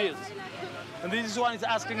for this. And this one is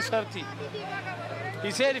asking 30.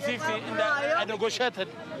 He said 50, and I negotiated,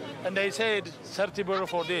 and they said 30 birr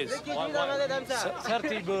for this.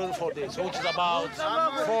 30 birr for this, which is about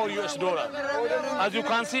 $4 US. As you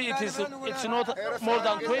can see, it's not more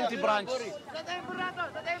than 20 branches.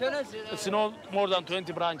 It's not more than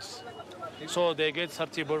 20 branches. So they get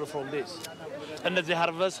 30 birr from this. And they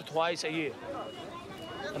harvest twice a year.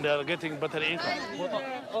 And they are getting better income.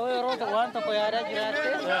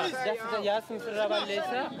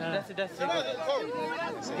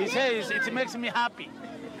 He says it makes me happy.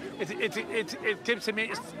 It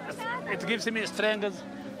gives me strength,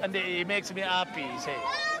 and it makes me happy, he says.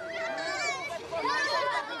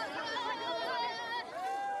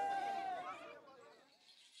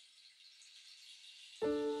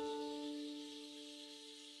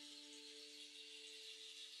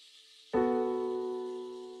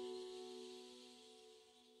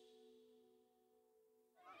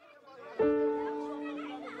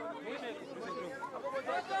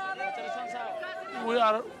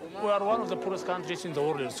 We are one of the poorest countries in the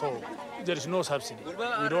world, so there is no subsidy.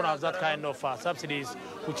 We don't have that kind of subsidies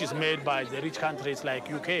which is made by the rich countries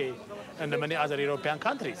like UK and many other European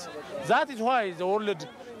countries. That is why the world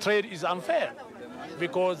trade is unfair,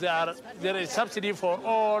 because there is subsidy for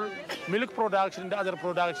all milk production and other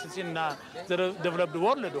productions in the developed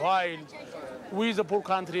world, while we, the poor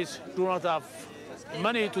countries, do not have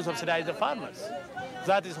money to subsidize the farmers.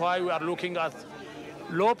 That is why we are looking at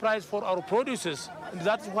low price for our produces. And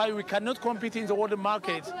that's why we cannot compete in the world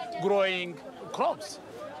market growing crops.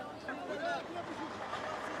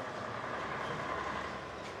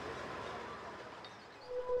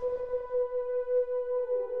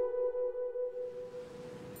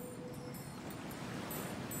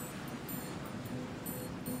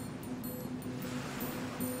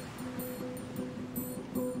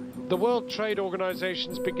 The World Trade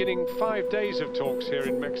Organization's beginning 5 days of talks here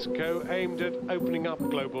in Mexico aimed at opening up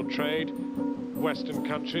global trade. Western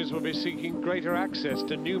countries will be seeking greater access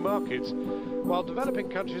to new markets, while developing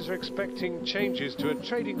countries are expecting changes to a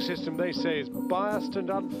trading system they say is biased and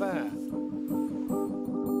unfair.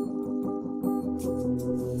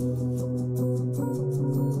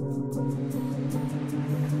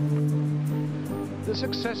 The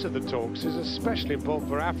success of the talks is especially important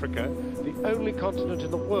for Africa, the only continent in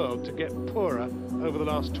the world to get poorer over the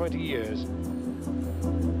last 20 years.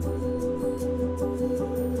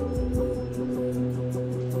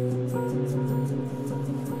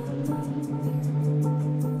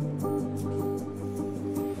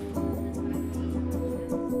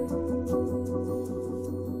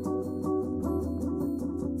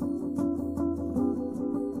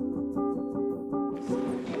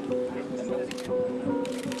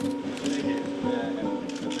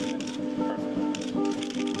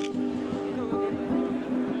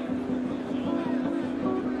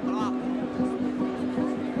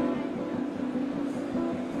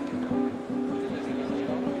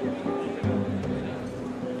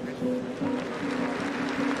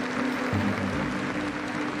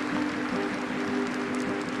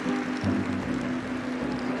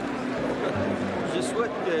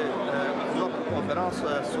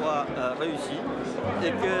 soit réussie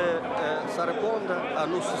et que ça réponde à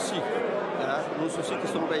nos soucis qui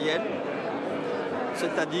sont réels,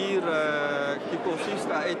 c'est-à-dire qui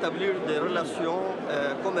consistent à établir des relations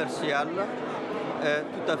commerciales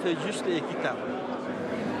tout à fait justes et équitables.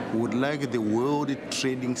 We would like the world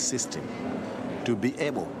trading system to be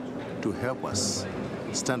able to help us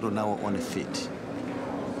stand on our own feet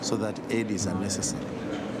so that aid is unnecessary.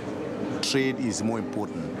 Trade is more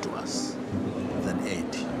important to us than aid.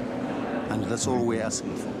 And that's all we're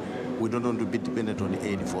asking for. We don't want to be dependent on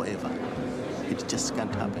aid forever. It just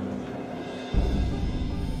can't happen.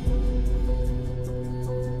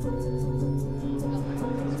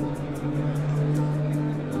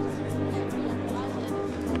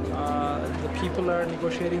 The people are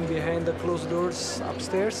negotiating behind the closed doors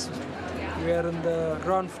upstairs. We are on the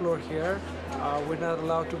ground floor here. We're not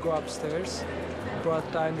allowed to go upstairs.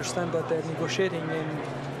 But I understand that they're negotiating, and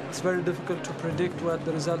it's very difficult to predict what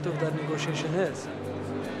the result of that negotiation is.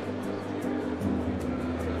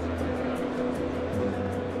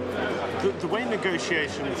 The way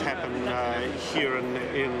negotiations happen here in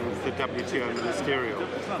the WTO ministerial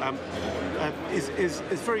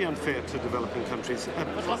is very unfair to developing countries.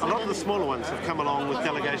 A lot of the smaller ones have come along with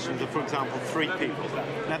delegations of, for example, 3 people.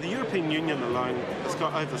 Now, the European Union alone has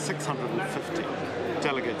got over 650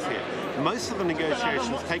 delegates here. Most of the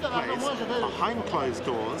negotiations take place behind closed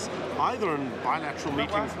doors, either in bilateral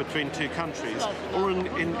meetings between 2 countries or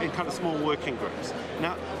in kind of small working groups.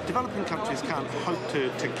 Now, developing countries can't hope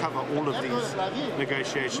to cover all of these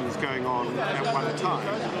negotiations going on at one time.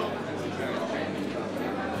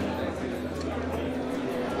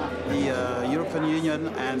 The European Union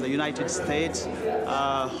and the United States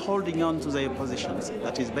are holding on to their positions.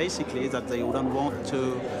 That is basically that they wouldn't want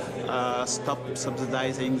to stop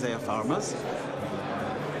subsidizing their farmers.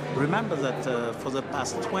 Remember that for the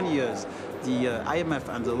past 20 years, the IMF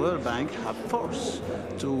and the World Bank have forced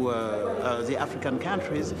the African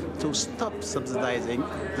countries to stop subsidizing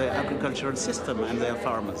the agricultural system and their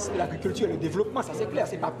farmers. L'agriculture et le développement, ça c'est clair,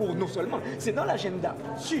 c'est pas pour nous seulement, c'est dans l'agenda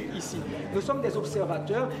ici. Nous sommes des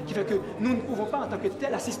observateurs qui fait que nous ne pouvons pas en tant que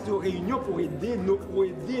tel assister aux réunions pour aider nos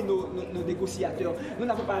négociateurs. Nous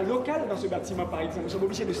n'avons pas un local dans ce bâtiment par exemple, nous sommes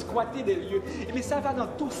obligés de squatter des lieux. Mais ça va dans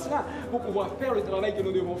tout cela pour pouvoir faire le travail que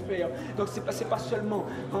nous devons faire. Donc c'est pas seulement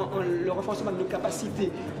le renforcement de nos capacités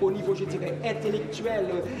au niveau, je dirais, intellectuel,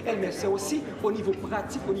 mais c'est aussi au niveau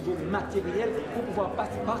pratique, au niveau matériel, pour pouvoir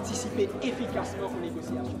participer efficacement aux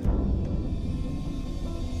négociations.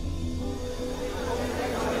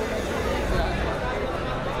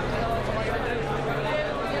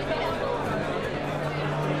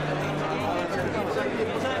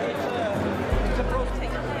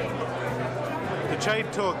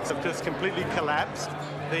 trade talks have just completely collapsed.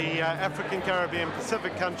 The African, Caribbean,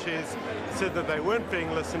 Pacific countries said that they weren't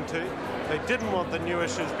being listened to. They didn't want the new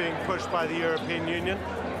issues being pushed by the European Union,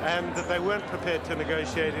 and that they weren't prepared to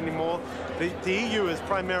negotiate anymore. The EU is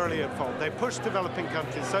primarily at fault. They pushed developing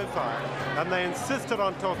countries so far, and they insisted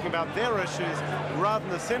on talking about their issues rather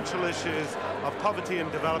than the central issues of poverty and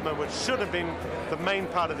development, which should have been the main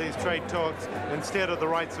part of these trade talks, instead of the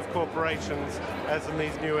rights of corporations as in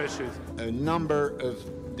these new issues. A number of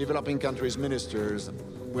developing countries' ministers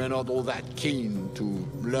were not all that keen to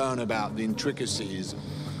learn about the intricacies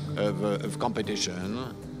of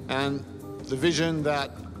competition, and the vision that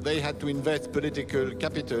they had to invest political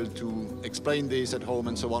capital to explain this at home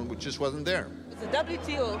and so on, which just wasn't there. The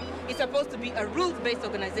WTO is supposed to be a rules-based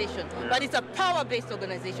organization, but it's a power-based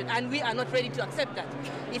organization, and we are not ready to accept that.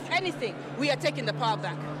 If anything, we are taking the power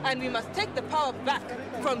back, and we must take the power back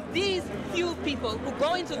from these few people who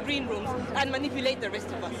go into green rooms and manipulate the rest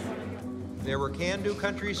of us. There were can-do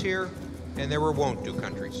countries here, and there were won't-do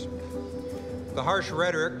countries. The harsh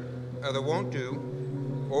rhetoric of the won't-do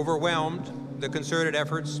overwhelmed the concerted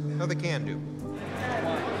efforts of the can-do.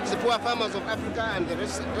 The poor farmers of Africa and the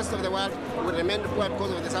rest of the world will remain poor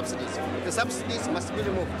because of the subsidies. The subsidies must be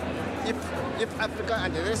removed. If Africa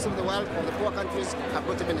and the rest of the world, or the poor countries, are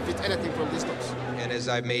going to benefit anything from these talks. And as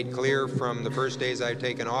I've made clear from the first days I've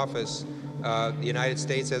taken office, the United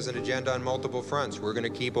States has an agenda on multiple fronts. We're going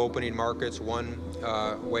to keep opening markets one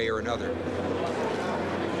way or another.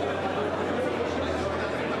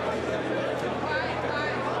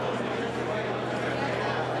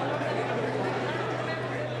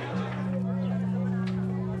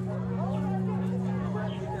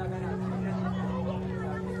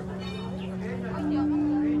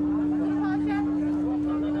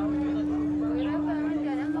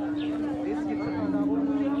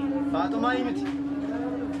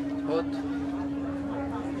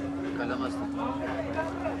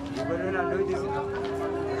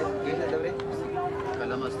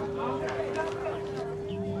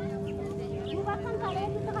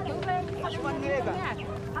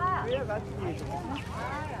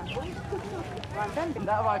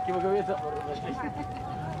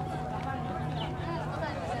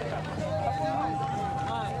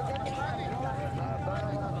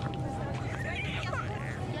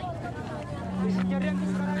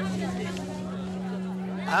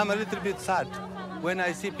 I'm a little bit sad when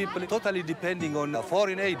I see people totally depending on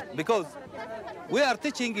foreign aid, because we are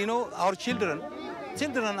teaching, our children.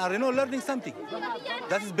 Children are, learning something.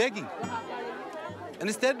 That is begging. And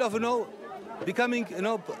instead of, becoming,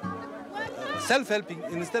 self-helping,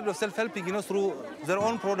 instead of self-helping, through their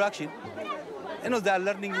own production, they are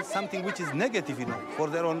learning something which is negative, for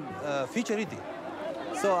their own futurity.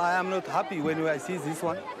 So I am not happy when I see this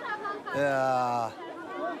one.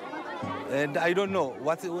 And I don't know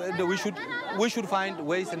what we should find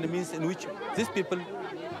ways and means in which these people,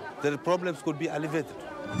 their problems could be alleviated.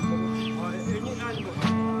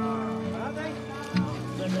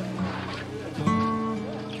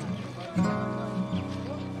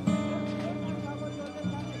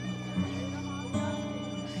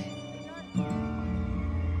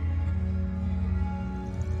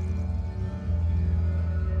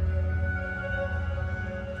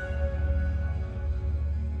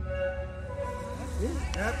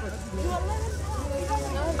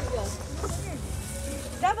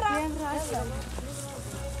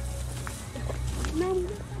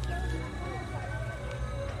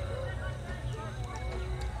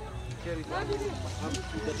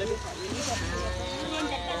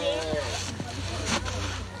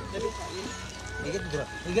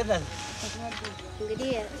 እንግዲህ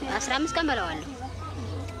 15 ቀን በላዋለሁ።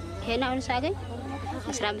 ይሄን አሁን ሳገኝ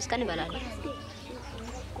 15 ቀን እበላለሁ።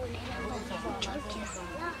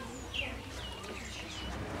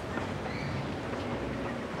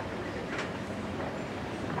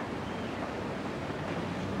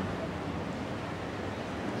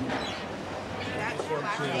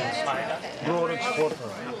 Grower exporter.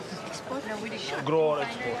 Grower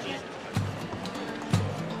exporter.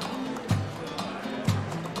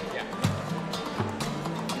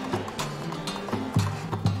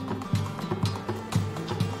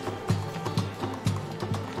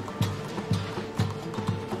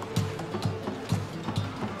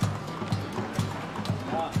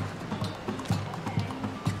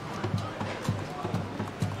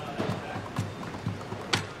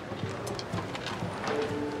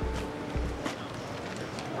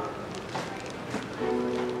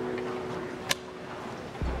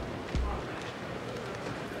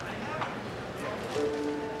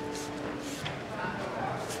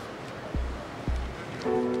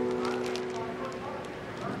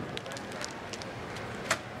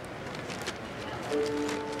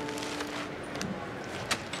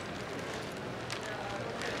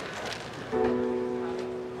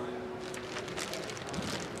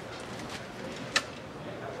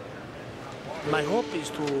 My hope is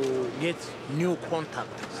to get new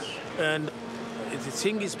contacts, and the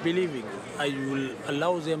thing is believing. I will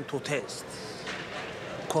allow them to taste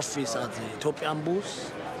coffees at the Ethiopian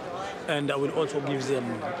booth, and I will also give them,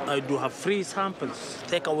 I do have free samples,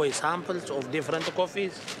 takeaway samples of different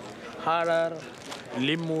coffees, Harar,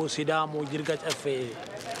 Limu, Sidamu, Jirgach Afe,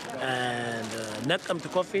 and Nakamti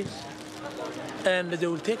coffees, and they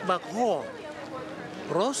will take back home,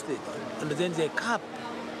 roast it, and then they cup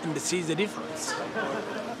and see the difference.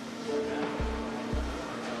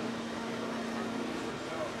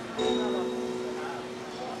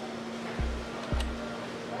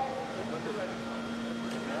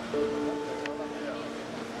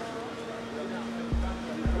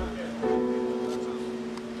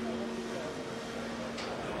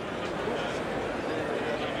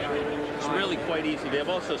 Quite easy. They've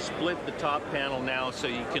also split the top panel now, so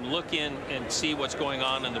you can look in and see what's going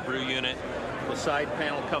on in the brew unit. The side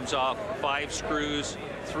panel comes off, 5 screws,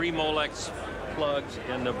 3 Molex plugs,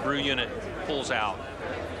 and the brew unit pulls out.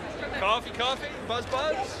 Coffee, buzz.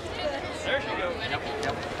 There she goes.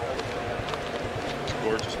 Yep.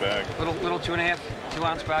 Gorgeous bag. Little 2.5, 2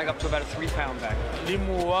 ounce bag up to about a 3 pound bag.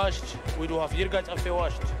 Limu washed, we do have Jirgach Afe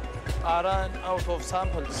washed. I ran out of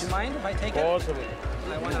samples. Do you mind if I take it? Possible.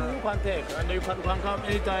 You can take, and you can come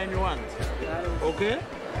anytime you want. Okay?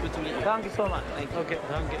 Thank you so much. Thank you. Okay,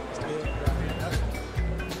 thank you.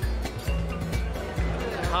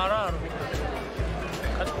 Harar,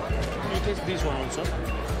 can you taste this one also? Okay,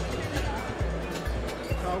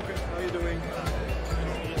 how are you doing?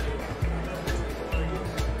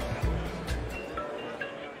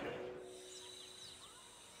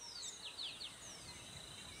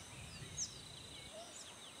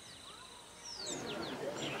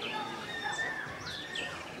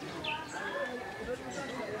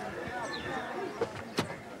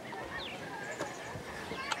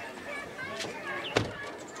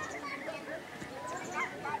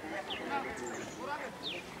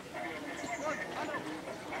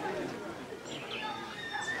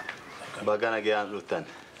 Bagana gyan lutan.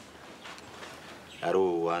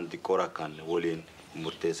 Aru anti korakan wolin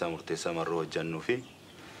murtesa marro jannu fi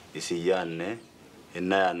isiyanne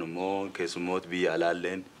inna yanumo kesumot bi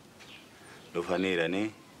alallen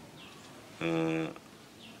lufanirani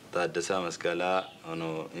Tadesse Meskela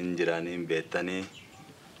ono injirani betani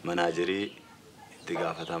manajeri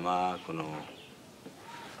tigafatama kuno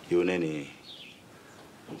yuneni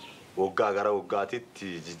wogga gara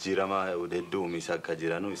woggatitti jijjirama udeddu misakka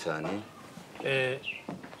jiranu isani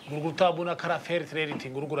gurgurtaa buna karaa fair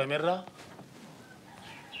trading gurguramerra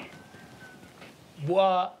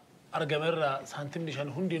bu'aa argamerra saantimni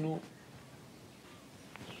 5 hundinuu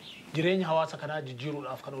jireenya hawaasa kanaa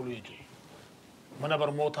jijjiiruudhaaf kan oolu jechuudha. Mana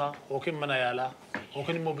barnootaa yookiin mana yaalaa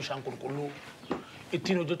yookiin immoo bishaan qulqulluu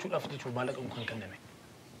ittiin hojjechuudhaaf jechuudha maallaqa kan kenname.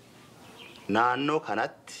 Naannoo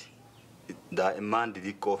kanatti daa'imman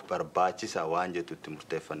didiqqoof barbaachisaa waan jettutti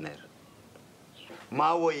murteeffanneera.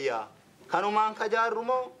 Maa wayyaa kanumaan kajaarru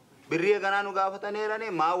moo birrii ganaa nu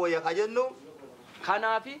gaafataneerani maa wayyaa kajennu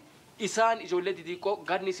kanaafi isaan ijoollee didiqqoo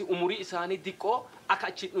gannisi umurii isaanii diqqoo akka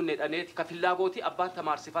achi dhunneedhaneeti ka fillaagooti abbaan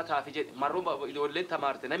tamaarsifataa fi jedhe marroo ijoolleen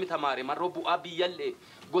tamaarte nami tamaare marroo bu'aa biyyallee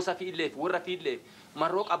gosa fiilleef warra fiilleef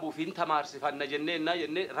marroo qabuufiin tamaarsifanna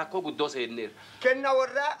jennee rakkoo guddoo seenneera. Kenna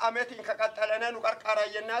warra ameetiin kaqaxxalana nu qarqara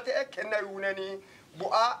jennaa ta'e kenna yuunanii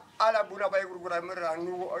bu'aa ala buna baay'ee gurguramirraa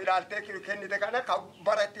nu ilaaltee kennite kana ka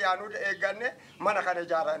baratti yaanu eegganne mana kana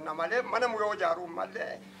ijaaranna malee mana muyoo ijaaruun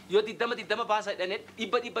malee. Yoo diddama baasaa jedhane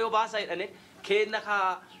dhibba yoo baasaa jedhane kenna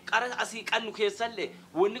ka qara asii qannu keessallee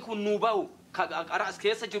wanni kun nuu bahu qara as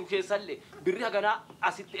keessa jiru keessallee birri haganaa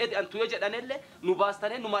asitti edi antuyo jedhanellee nu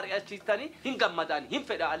baastane nu mari'achiistanii hin gammadaan hin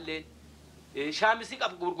fedhaallee shaamisi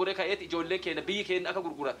qabu gurgure ka'eeti ijoolleen keenya biyyi keenya akka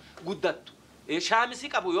gurgura guddattu. Shaamisi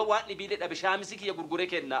qabu yoo waan dhibiilee dhabe shaamisi kiyya gurgure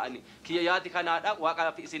kennaani kiyya yaadi kanaadha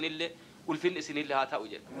waaqaa fi isinillee ulfinni isinillee haa ta'u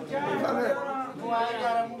jedha.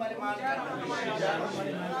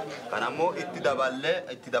 Kanammoo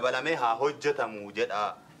itti dabalamee haa hojjetamu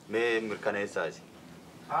jedha mee mirkaneessaasi.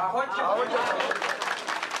 Haa hojjetamu.